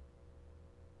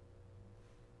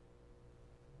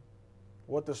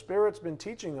 What the Spirit's been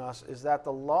teaching us is that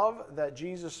the love that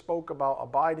Jesus spoke about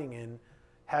abiding in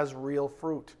has real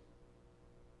fruit.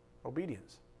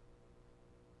 Obedience.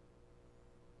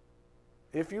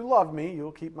 If you love me,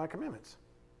 you'll keep my commandments.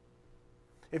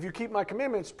 If you keep my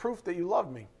commandments, proof that you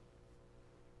love me.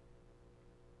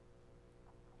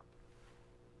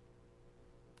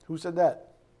 Who said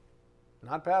that?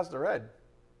 Not Pastor Ed.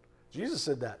 Jesus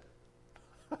said that.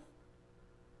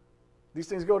 These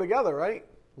things go together, right?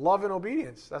 Love and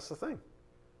obedience. That's the thing.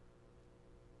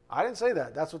 I didn't say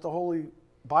that. That's what the Holy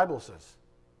Bible says.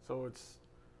 So it's,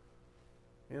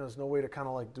 there's no way to kind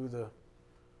of like do the,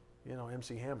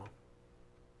 MC Hammer.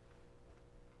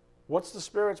 What's the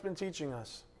Spirit's been teaching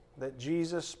us? That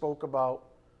Jesus spoke about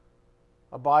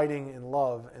abiding in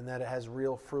love and that it has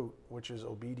real fruit, which is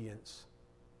obedience.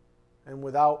 And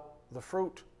without the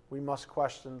fruit, we must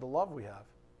question the love we have.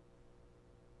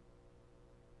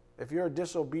 If you're a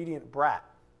disobedient brat,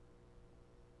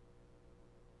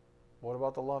 what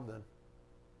about the love then?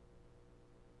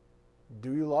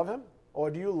 Do you love Him?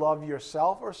 Or do you love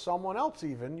yourself or someone else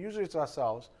even, usually it's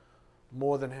ourselves,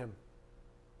 more than Him?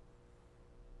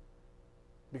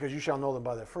 Because you shall know them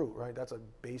by their fruit, right? That's a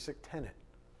basic tenet.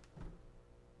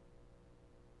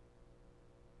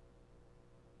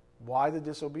 Why the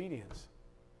disobedience?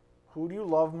 Who do you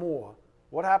love more?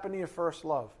 What happened to your first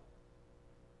love?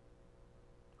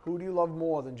 Who do you love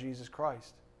more than Jesus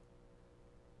Christ?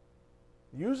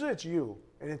 Usually it's you,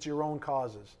 and it's your own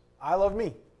causes. I love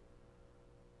me.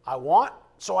 I want,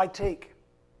 so I take.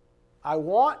 I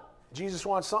want, Jesus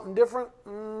wants something different,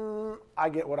 I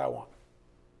get what I want.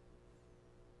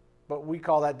 But we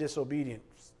call that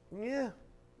disobedience. Yeah,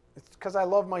 it's because I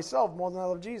love myself more than I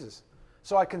love Jesus.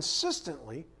 So I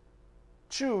consistently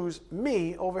choose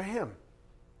me over Him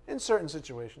in certain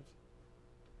situations.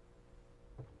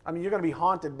 I mean, you're going to be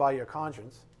haunted by your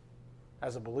conscience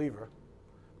as a believer.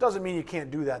 Doesn't mean you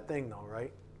can't do that thing, though,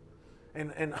 right?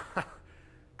 And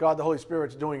God, the Holy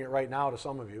Spirit's doing it right now to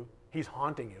some of you. He's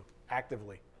haunting you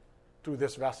actively through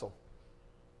this vessel.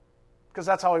 Because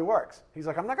that's how He works. He's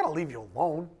like, I'm not going to leave you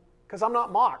alone because I'm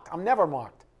not mocked. I'm never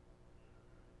mocked.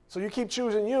 So you keep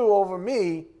choosing you over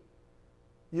me,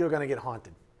 you're going to get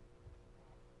haunted.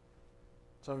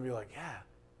 Some of you are like, yeah.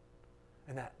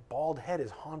 And that bald head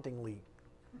is hauntingly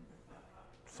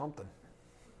something.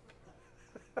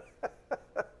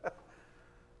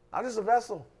 I'm just a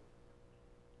vessel.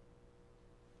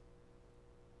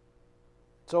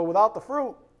 So without the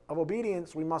fruit of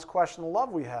obedience, we must question the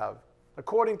love we have.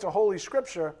 According to Holy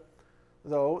Scripture,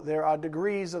 though, there are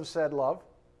degrees of said love,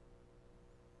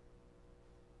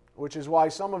 which is why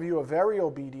some of you are very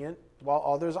obedient while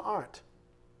others aren't.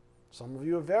 Some of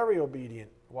you are very obedient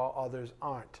while others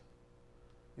aren't.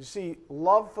 You see,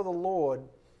 love for the Lord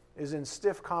is in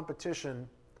stiff competition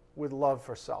with love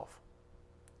for self.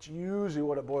 It's usually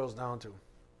what it boils down to.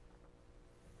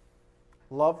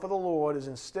 Love for the Lord is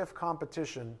in stiff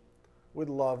competition with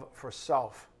love for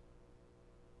self.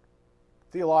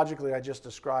 Theologically, I just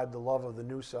described the love of the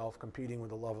new self competing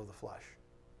with the love of the flesh.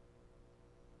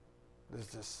 There's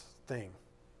this thing.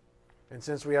 And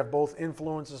since we have both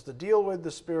influences to deal with,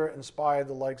 the Spirit inspired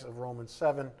the likes of Romans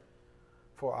 7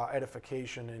 for our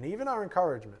edification and even our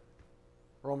encouragement.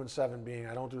 Romans 7 being,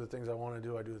 I don't do the things I want to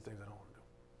do, I do the things I don't want to do.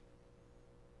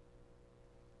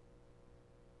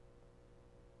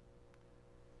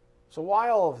 So why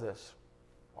all of this?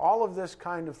 All of this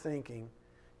kind of thinking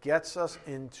gets us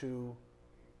into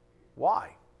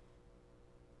why.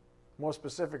 More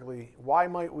specifically, why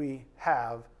might we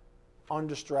have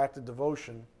undistracted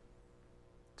devotion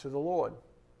to the Lord?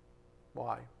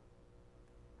 Why?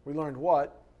 We learned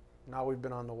what, now we've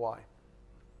been on the why.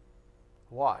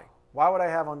 Why? Why would I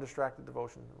have undistracted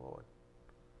devotion to the Lord?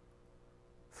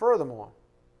 Furthermore,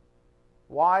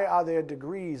 why are there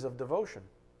degrees of devotion?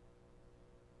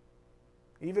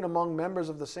 Even among members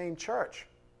of the same church,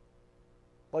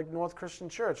 like North Christian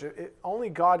Church. Only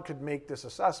God could make this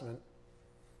assessment,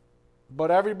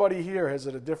 but everybody here is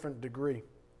at a different degree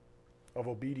of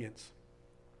obedience.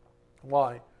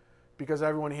 Why? Because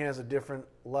everyone here has a different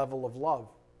level of love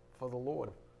for the Lord.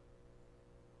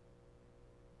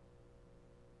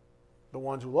 The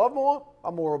ones who love more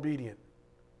are more obedient.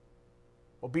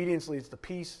 Obedience leads to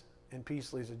peace, and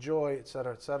peace leads to joy,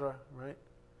 etc., right?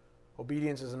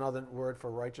 Obedience is another word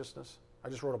for righteousness. I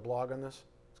just wrote a blog on this.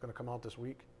 It's going to come out this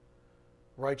week.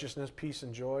 Righteousness, peace,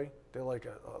 and joy. They're like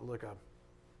a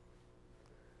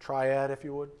triad, if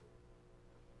you would.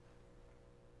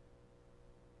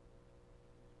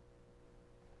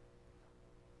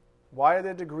 Why are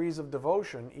there degrees of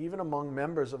devotion even among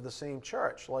members of the same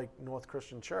church, like North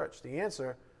Christian Church? The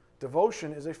answer,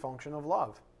 devotion is a function of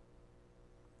love.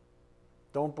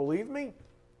 Don't believe me?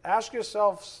 Ask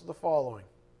yourselves the following.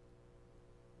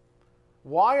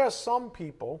 Why are some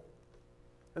people,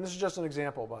 and this is just an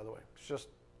example, by the way, it's just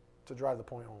to drive the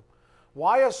point home.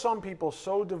 Why are some people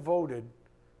so devoted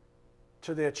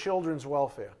to their children's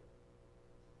welfare?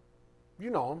 You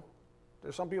know them.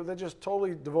 There's some people, they're just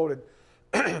totally devoted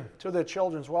to their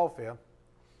children's welfare.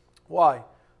 Why?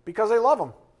 Because they love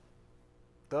them.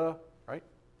 Duh, right?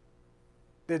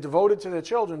 They're devoted to their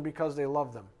children because they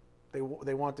love them.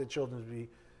 They want their children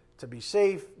to be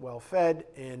safe, well fed,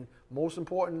 and more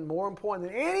important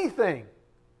than anything,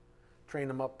 train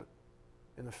them up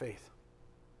in the faith.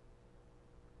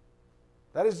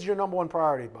 That is your number one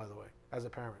priority, by the way, as a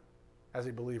parent, as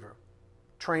a believer.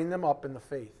 Train them up in the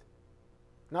faith.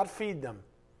 Not feed them.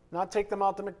 Not take them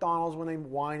out to McDonald's when they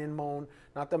whine and moan.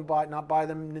 Not buy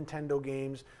them Nintendo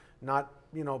games. Not,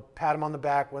 pat them on the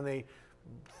back when they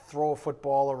throw a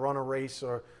football or run a race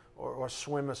or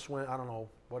swim a swim. I don't know,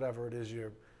 whatever it is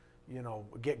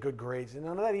get good grades. And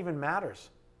none of that even matters.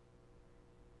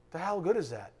 The hell good is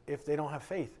that if they don't have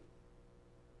faith?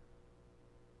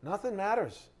 Nothing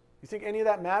matters. You think any of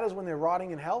that matters when they're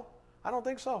rotting in hell? I don't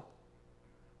think so.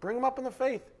 Bring them up in the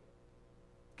faith.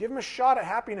 Give them a shot at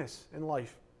happiness in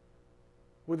life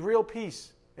with real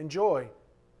peace and joy.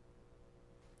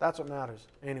 That's what matters.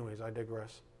 Anyways, I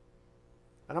digress.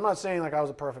 And I'm not saying like I was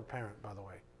a perfect parent, by the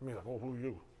way. I mean, like, oh, who are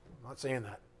you? I'm not saying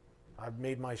that. I've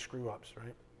made my screw-ups,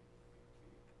 right?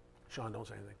 Sean, don't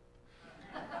say anything.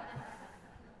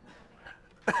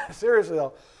 Seriously,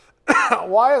 though.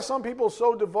 Why are some people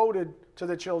so devoted to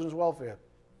their children's welfare?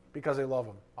 Because they love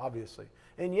them, obviously.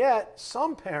 And yet,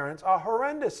 some parents are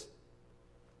horrendous.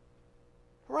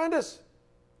 Horrendous.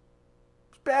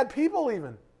 Bad people,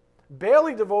 even.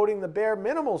 Barely devoting the bare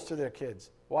minimals to their kids.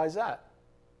 Why is that?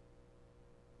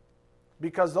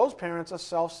 Because those parents are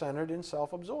self-centered and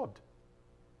self-absorbed.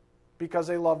 Because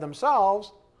they love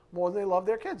themselves more than they love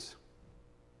their kids.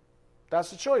 That's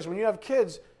the choice. When you have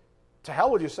kids, to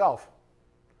hell with yourself.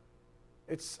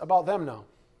 It's about them now.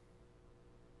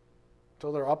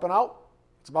 Until they're up and out,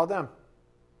 it's about them.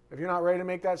 If you're not ready to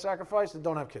make that sacrifice, then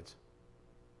don't have kids.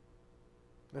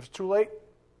 If it's too late,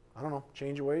 I don't know,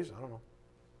 change your ways, I don't know.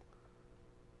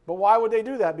 But why would they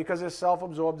do that? Because they're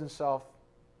self-absorbed and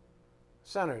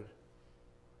self-centered.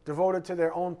 Devoted to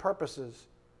their own purposes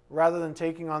rather than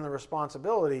taking on the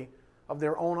responsibility of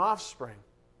their own offspring.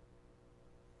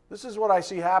 This is what I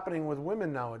see happening with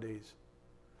women nowadays.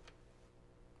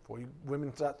 Before you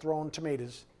women start throwing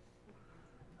tomatoes.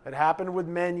 It happened with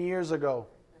men years ago.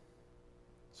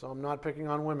 So I'm not picking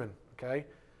on women, okay?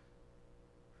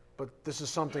 But this is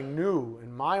something new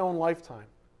in my own lifetime.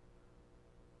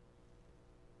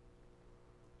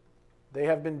 They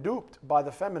have been duped by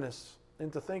the feminists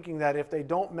into thinking that if they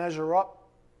don't measure up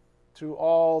to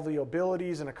all the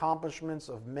abilities and accomplishments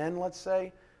of men, let's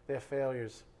say, they're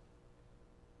failures.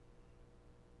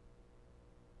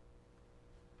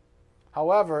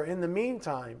 However, in the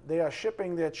meantime, they are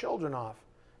shipping their children off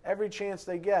every chance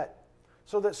they get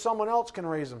so that someone else can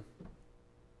raise them.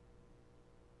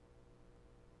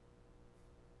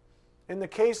 In the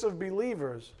case of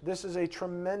believers, this is a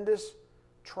tremendous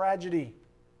tragedy.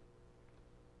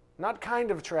 Not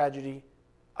kind of tragedy,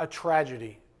 a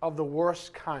tragedy of the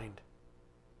worst kind.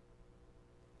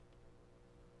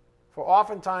 For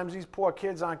oftentimes these poor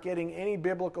kids aren't getting any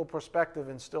biblical perspective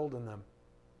instilled in them.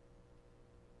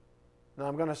 Now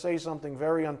I'm going to say something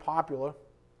very unpopular,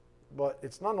 but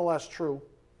it's nonetheless true.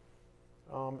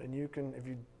 And you can, if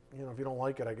you don't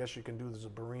like it, I guess you can do as the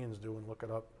Bereans do and look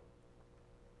it up.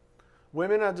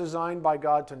 Women are designed by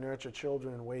God to nurture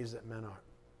children in ways that men aren't.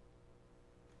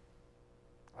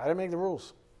 I didn't make the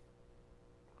rules.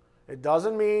 It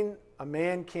doesn't mean a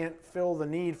man can't fill the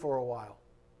need for a while.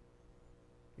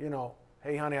 You know,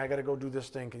 hey, honey, I got to go do this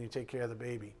thing. Can you take care of the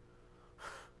baby?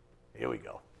 Here we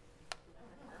go.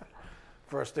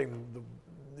 First thing,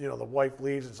 the wife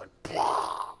leaves. It's like,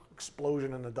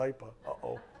 explosion in the diaper.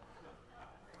 Uh-oh.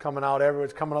 Coming out everywhere.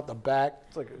 It's coming up the back.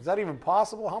 It's like, is that even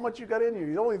possible? How much you got in you?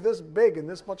 You're only this big and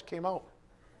this much came out.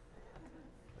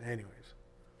 Anyways.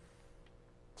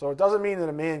 So it doesn't mean that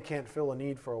a man can't fill a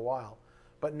need for a while.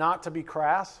 But not to be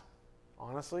crass,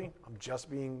 honestly, I'm just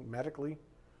being medically,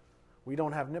 we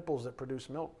don't have nipples that produce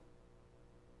milk.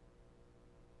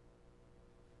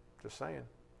 Just saying.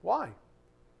 Why?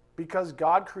 Because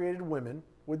God created women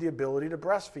with the ability to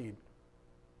breastfeed,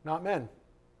 not men.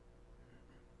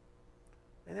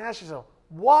 And ask yourself,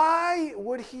 why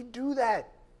would he do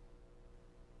that?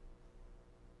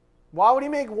 Why would he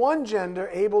make one gender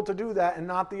able to do that and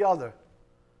not the other?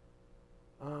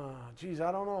 Geez,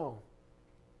 I don't know.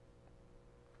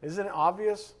 Isn't it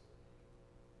obvious?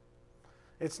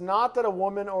 It's not that a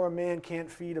woman or a man can't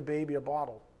feed a baby a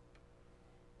bottle.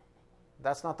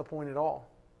 That's not the point at all.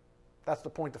 That's the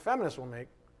point the feminists will make,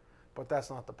 but that's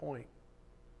not the point,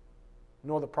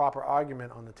 nor the proper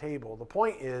argument on the table. The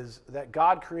point is that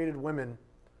God created women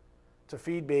to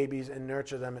feed babies and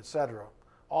nurture them, etc.,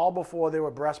 all before there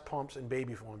were breast pumps and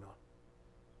baby formula.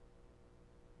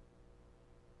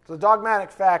 So the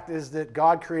dogmatic fact is that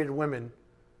God created women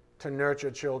to nurture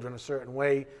children a certain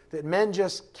way that men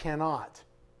just cannot.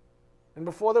 And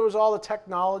before there was all the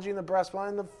technology and the breast milk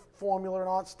and the formula and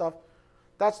all that stuff,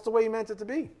 that's the way he meant it to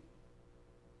be.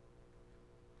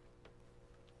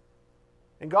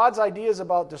 And God's ideas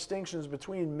about distinctions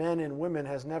between men and women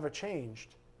has never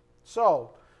changed.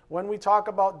 So, when we talk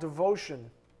about devotion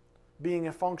being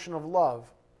a function of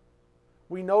love,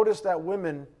 we notice that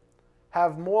women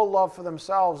have more love for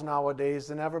themselves nowadays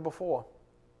than ever before,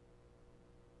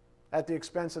 at the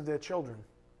expense of their children.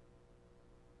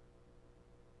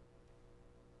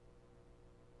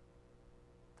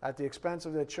 At the expense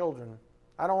of their children.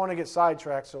 I don't want to get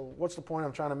sidetracked, so what's the point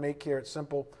I'm trying to make here? It's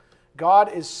simple.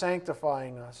 God is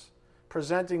sanctifying us,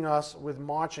 presenting us with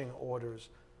marching orders.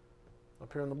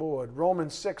 Up here on the board.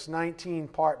 Romans 6:19,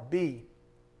 part B.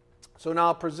 So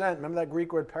now present. Remember that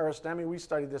Greek word peristemi? We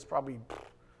studied this probably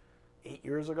 8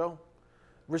 years ago.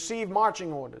 Receive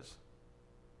marching orders.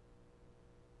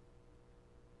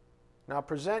 Now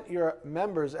present your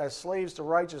members as slaves to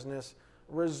righteousness,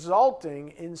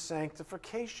 resulting in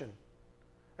sanctification.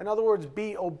 In other words,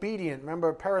 be obedient.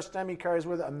 Remember, peristemi carries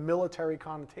with it a military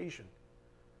connotation.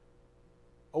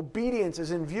 Obedience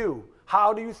is in view.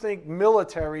 How do you think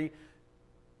military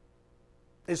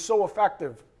is so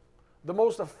effective? The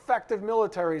most effective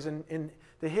militaries in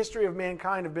the history of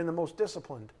mankind have been the most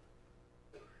disciplined.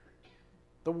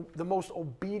 The most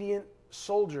obedient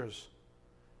soldiers.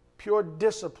 Pure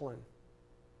discipline.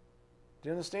 Do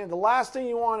you understand? The last thing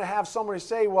you want to have somebody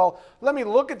say, well, let me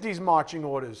look at these marching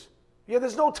orders. Yeah,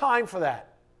 there's no time for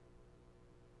that.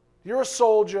 You're a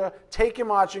soldier, take your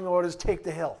marching orders, take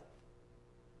the hill.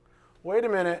 Wait a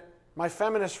minute, my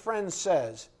feminist friend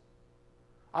says,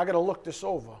 I got to look this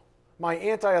over. My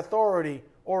anti-authority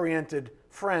oriented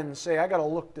friends say, I got to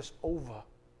look this over.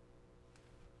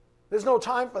 There's no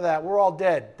time for that. We're all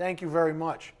dead. Thank you very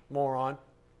much, moron.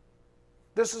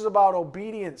 This is about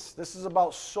obedience. This is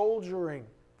about soldiering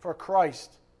for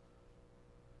Christ.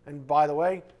 And by the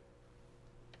way,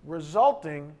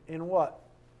 resulting in what?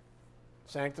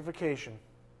 Sanctification.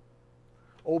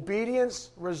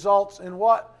 Obedience results in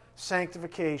what?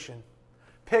 Sanctification.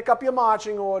 Pick up your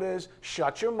marching orders,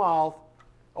 shut your mouth,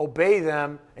 obey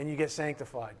them, and you get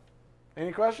sanctified.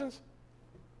 Any questions?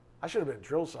 I should have been a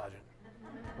drill sergeant.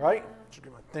 Right? Should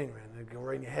get my thing, man. They go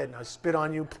right in your head and I spit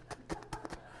on you.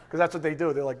 Because that's what they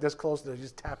do. They're like this close, they're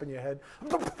just tapping your head.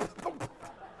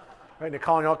 Right? And they're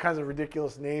calling you all kinds of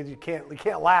ridiculous names. You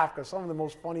can't laugh because some of the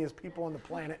most funniest people on the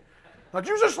planet. Now,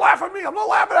 you just laugh at me. I'm not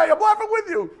laughing at you. I'm laughing with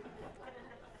you.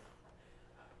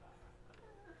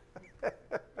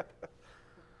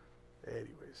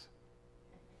 Anyways.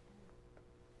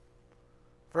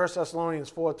 1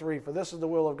 Thessalonians 4:3, for this is the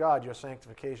will of God, your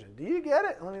sanctification. Do you get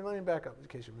it? Let me back up in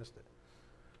case you missed it.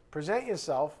 Present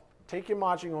yourself, take your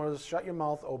marching orders, shut your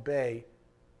mouth, obey,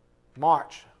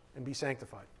 march, and be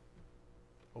sanctified.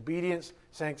 Obedience,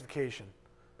 sanctification.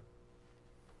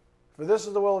 For this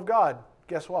is the will of God.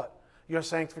 Guess what? Your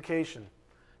sanctification.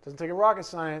 Doesn't take a rocket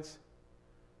science.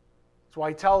 That's why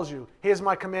he tells you, here's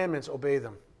my commandments, obey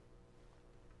them.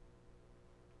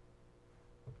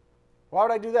 Why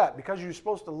would I do that? Because you're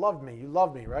supposed to love me. You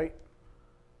love me, right?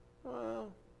 Well,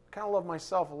 I kind of love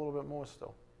myself a little bit more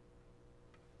still.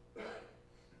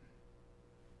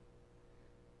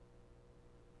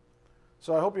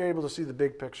 So I hope you're able to see the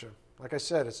big picture. Like I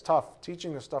said, it's tough.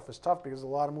 Teaching this stuff is tough because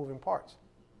there's a lot of moving parts.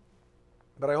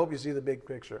 But I hope you see the big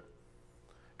picture.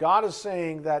 God is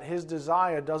saying that his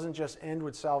desire doesn't just end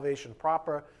with salvation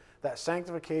proper, that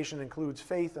sanctification includes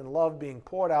faith and love being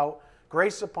poured out,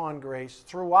 grace upon grace,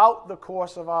 throughout the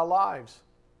course of our lives.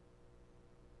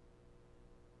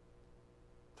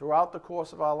 Throughout the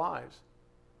course of our lives.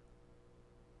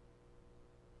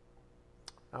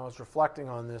 I was reflecting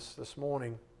on this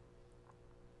morning.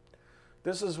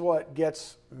 This is what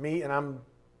gets me, and I'm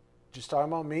just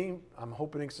talking about me. I'm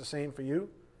hoping it's the same for you.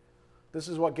 This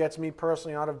is what gets me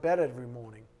personally out of bed every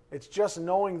morning. It's just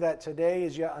knowing that today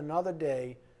is yet another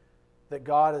day that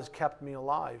God has kept me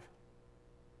alive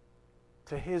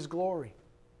to his glory.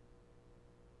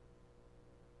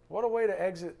 What a way to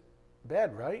exit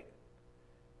bed, right?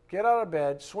 Get out of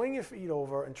bed, swing your feet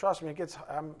over, and trust me,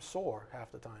 I'm sore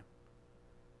half the time.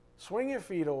 Swing your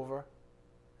feet over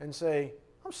and say,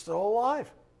 I'm still alive.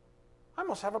 I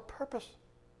must have a purpose.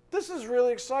 This is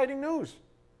really exciting news.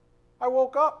 I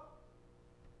woke up.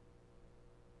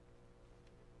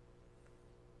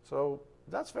 So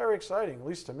that's very exciting, at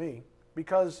least to me,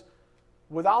 because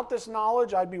without this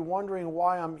knowledge, I'd be wondering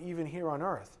why I'm even here on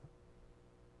earth.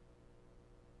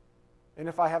 And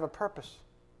if I have a purpose.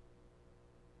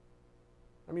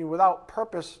 I mean, without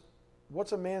purpose,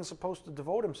 what's a man supposed to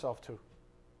devote himself to?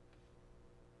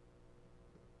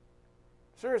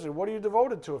 Seriously, what are you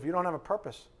devoted to if you don't have a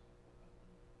purpose?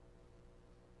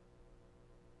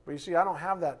 But you see, I don't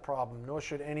have that problem, nor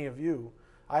should any of you.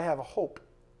 I have a hope,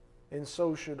 and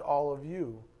so should all of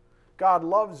you. God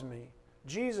loves me.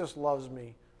 Jesus loves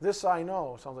me. This I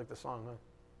know. Sounds like the song, huh?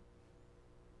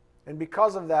 And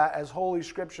because of that, as Holy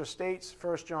Scripture states,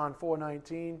 1 John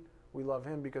 4:19, we love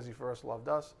him because he first loved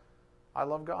us. I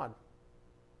love God.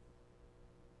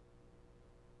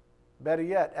 Better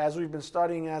yet, as we've been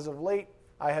studying as of late,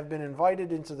 I have been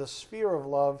invited into the sphere of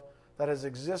love that has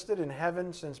existed in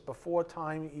heaven since before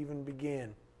time even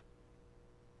began.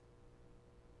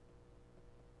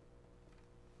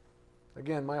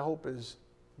 Again, my hope is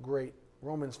great.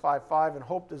 Romans 5:5, and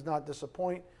hope does not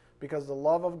disappoint because the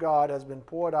love of God has been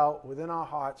poured out within our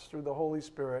hearts through the Holy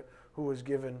Spirit who was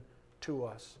given to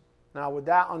us. Now, with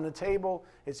that on the table,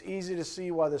 it's easy to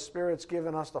see why the Spirit's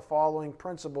given us the following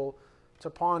principle to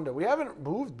ponder. We haven't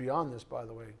moved beyond this, by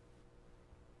the way.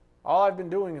 All I've been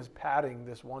doing is padding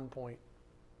this one point.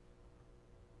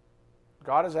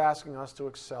 God is asking us to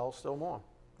excel still more.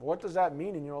 What does that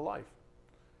mean in your life?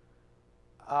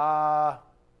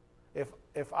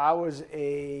 If I was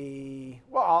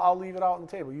I'll leave it out on the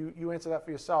table. You answer that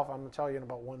for yourself. I'm going to tell you in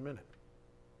about 1 minute.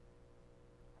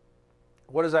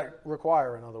 What does that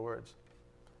require, in other words?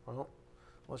 Well,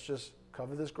 let's just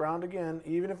cover this ground again.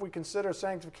 Even if we consider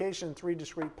sanctification in 3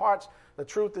 discrete parts, the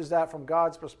truth is that from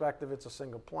God's perspective, it's a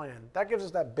single plan. That gives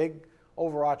us that big,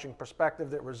 overarching perspective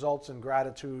that results in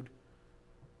gratitude,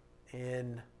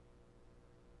 in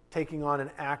taking on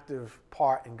an active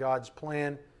part in God's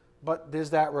plan. But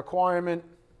there's that requirement,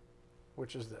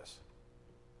 which is this.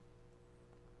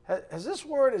 Has this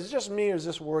word, is it just me, or has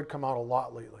this word come out a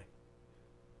lot lately?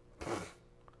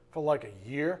 For like a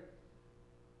year?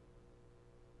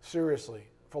 Seriously,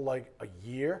 for like a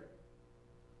year?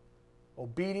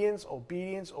 Obedience,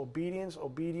 obedience, obedience,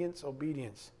 obedience,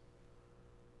 obedience.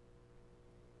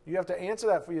 You have to answer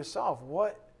that for yourself.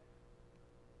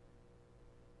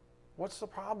 What's the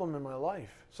problem in my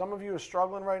life? Some of you are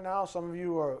struggling right now. Some of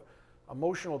you are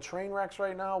emotional train wrecks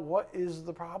right now. What is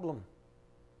the problem?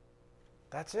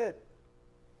 That's it.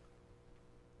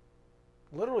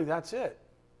 Literally, that's it.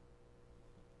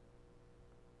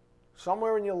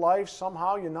 Somewhere in your life,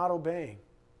 somehow you're not obeying.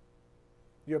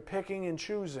 You're picking and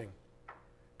choosing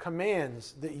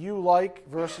commands that you like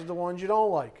versus the ones you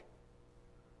don't like.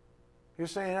 You're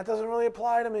saying, that doesn't really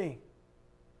apply to me.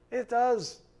 It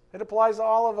does. It applies to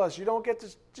all of us. You don't get to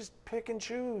just pick and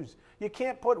choose. You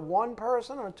can't put one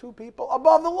person or 2 people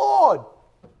above the Lord.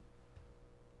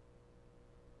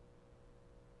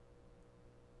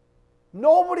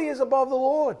 Nobody is above the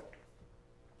Lord.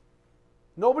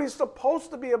 Nobody's supposed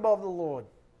to be above the Lord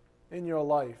in your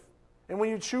life. And when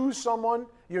you choose someone,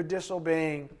 you're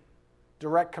disobeying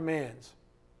direct commands.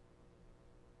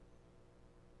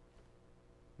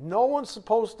 No one's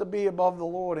supposed to be above the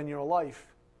Lord in your life.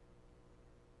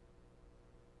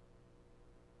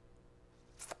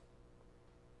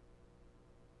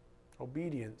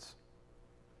 Obedience.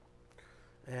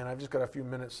 And I've just got a few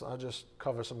minutes. I'll just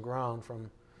cover some ground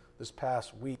from this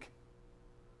past week.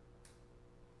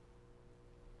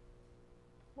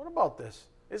 What about this?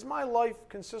 Is my life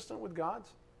consistent with God's?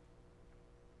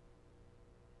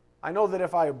 I know that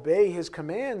if I obey His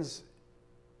commands,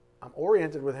 I'm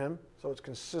oriented with him, so it's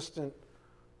consistent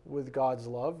with God's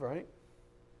love, right?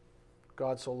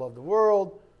 God so loved the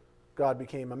world. God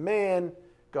became a man.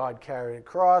 God carried a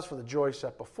cross for the joy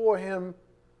set before him.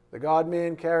 The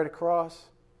God-man carried a cross,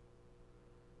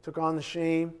 took on the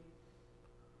shame,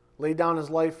 laid down his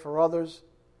life for others.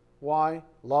 Why?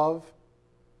 Love.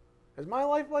 Is my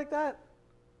life like that?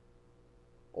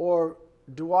 Or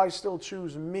do I still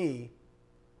choose me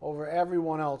over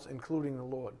everyone else, including the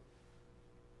Lord?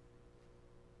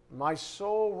 Am I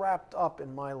so wrapped up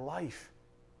in my life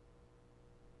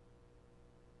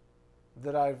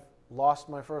that I've lost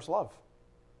my first love?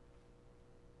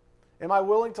 Am I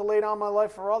willing to lay down my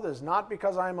life for others? Not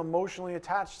because I am emotionally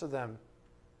attached to them.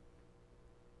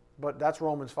 But that's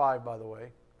Romans 5, by the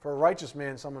way. For a righteous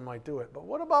man, someone might do it. But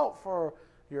what about for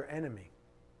your enemy?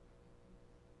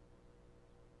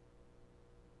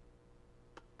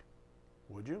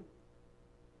 Would you?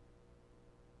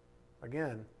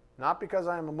 Again, not because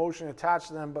I am emotionally attached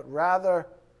to them, but rather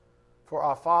for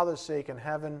our Father's sake in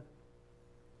heaven,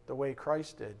 the way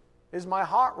Christ did. Is my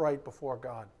heart right before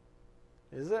God?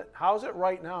 Is it? How is it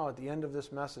right now at the end of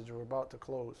this message we're about to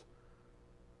close?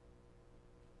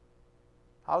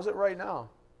 How is it right now?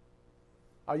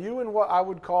 Are you in what I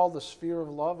would call the sphere of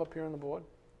love up here on the board?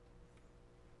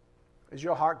 Is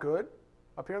your heart good?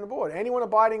 Up here on the board. Anyone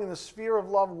abiding in the sphere of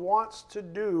love wants to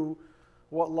do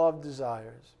what love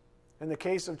desires. In the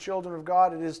case of children of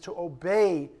God, it is to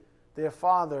obey their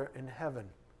Father in heaven.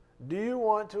 Do you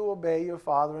want to obey your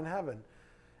Father in heaven?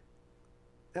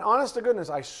 And honest to goodness,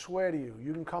 I swear to you,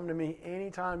 you can come to me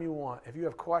anytime you want. If you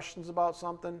have questions about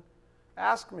something,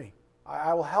 ask me.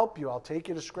 I will help you. I'll take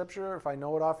you to Scripture if I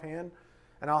know it offhand,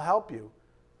 and I'll help you.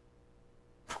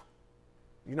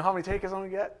 You know how many takers I'm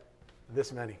going to get?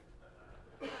 This many.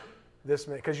 This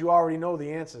many, because you already know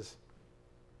the answers.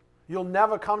 You'll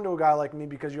never come to a guy like me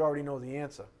because you already know the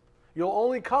answer. You'll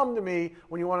only come to me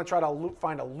when you want to try to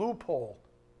find a loophole.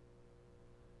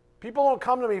 People don't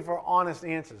come to me for honest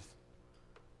answers.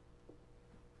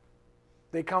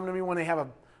 They come to me when they have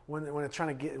when they're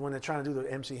trying to do the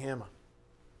MC Hammer,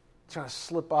 trying to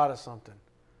slip out of something.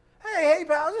 Hey,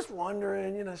 pal, I was just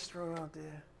wondering, just throwing it out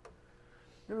there.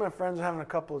 Me and my friends are having a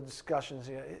couple of discussions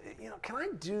here. Can I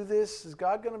do this? Is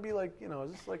God going to be like,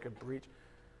 is this like a breach?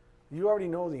 You already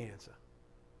know the answer.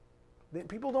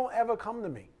 People don't ever come to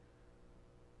me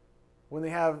when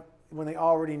they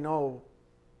already know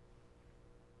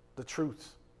the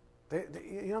truth. You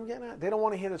know what I'm getting at? They don't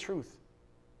want to hear the truth.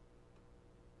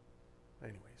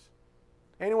 Anyways,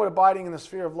 anyone abiding in the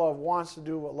sphere of love wants to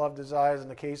do what love desires. In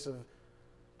the case of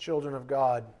children of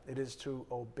God, it is to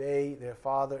obey their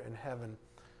Father in heaven.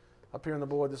 Up here on the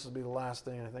board, this will be the last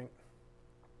thing, I think.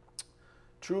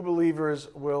 True believers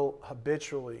will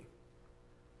habitually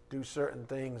do certain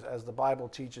things, as the Bible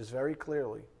teaches very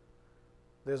clearly.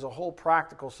 There's a whole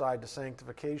practical side to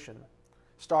sanctification,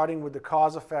 starting with the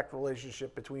cause-effect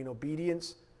relationship between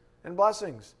obedience and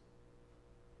blessings.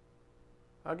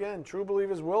 Again, true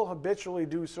believers will habitually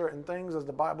do certain things, as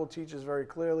the Bible teaches very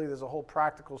clearly. There's a whole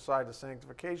practical side to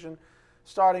sanctification,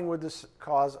 starting with this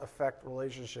cause-effect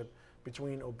relationship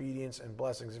between obedience and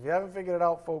blessings. If you haven't figured it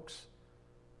out, folks,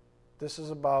 this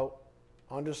is about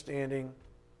understanding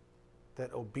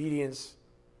that obedience,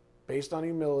 based on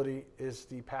humility, is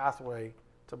the pathway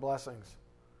to blessings.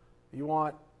 You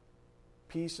want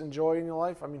peace and joy in your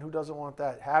life? I mean, who doesn't want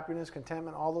that? Happiness,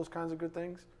 contentment, all those kinds of good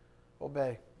things?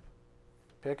 Obey.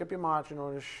 Pick up your marching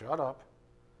orders, shut up.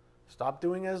 Stop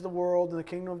doing as the world and the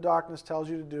kingdom of darkness tells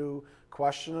you to do.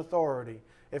 Question authority.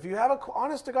 If you have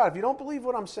honest to God, if you don't believe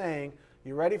what I'm saying,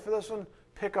 you ready for this one?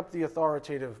 Pick up the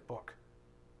authoritative book.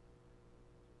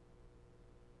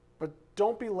 But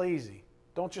don't be lazy.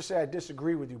 Don't just say, I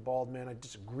disagree with you, bald man. I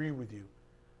disagree with you.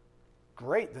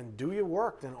 Great, then do your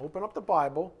work. Then open up the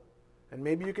Bible, and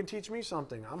maybe you can teach me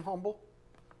something. I'm humble.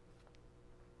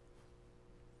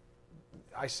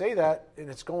 I say that, and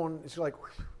it's like,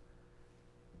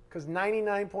 because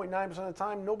 99.9% of the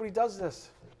time, nobody does this.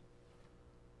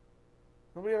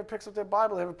 Nobody ever picks up their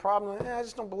Bible. They have a problem. I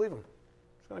just don't believe them. I'm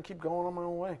just going to keep going on my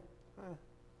own way.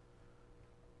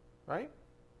 Right?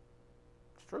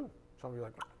 It's true. Some of you are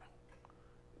like, no.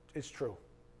 It's true.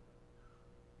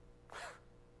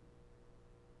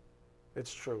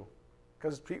 It's true.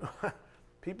 Because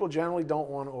people generally don't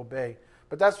want to obey.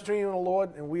 But that's between you and the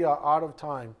Lord, and we are out of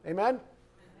time. Amen?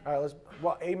 All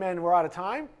right, amen, we're out of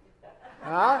time?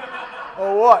 Huh?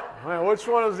 Or what? Man, which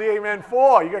one is the amen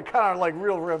for? You got kind of like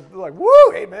real, like,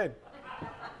 woo, amen.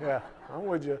 Yeah, I'm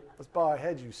with you. Let's bow our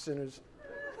heads, you sinners.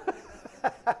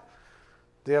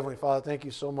 Dear Heavenly Father, thank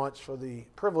you so much for the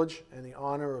privilege and the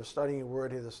honor of studying your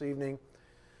word here this evening.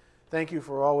 Thank you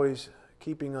for always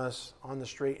keeping us on the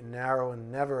straight and narrow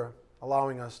and never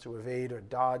allowing us to evade or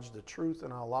dodge the truth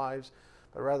in our lives,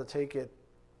 but rather take it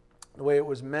the way it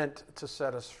was meant to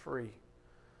set us free.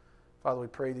 Father, we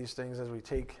pray these things as we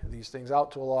take these things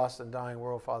out to a lost and dying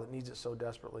world, Father, that needs it so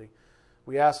desperately.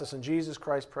 We ask this in Jesus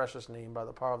Christ's precious name. By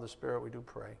the power of the Spirit, we do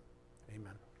pray.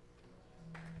 Amen.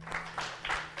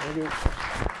 Thank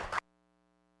you.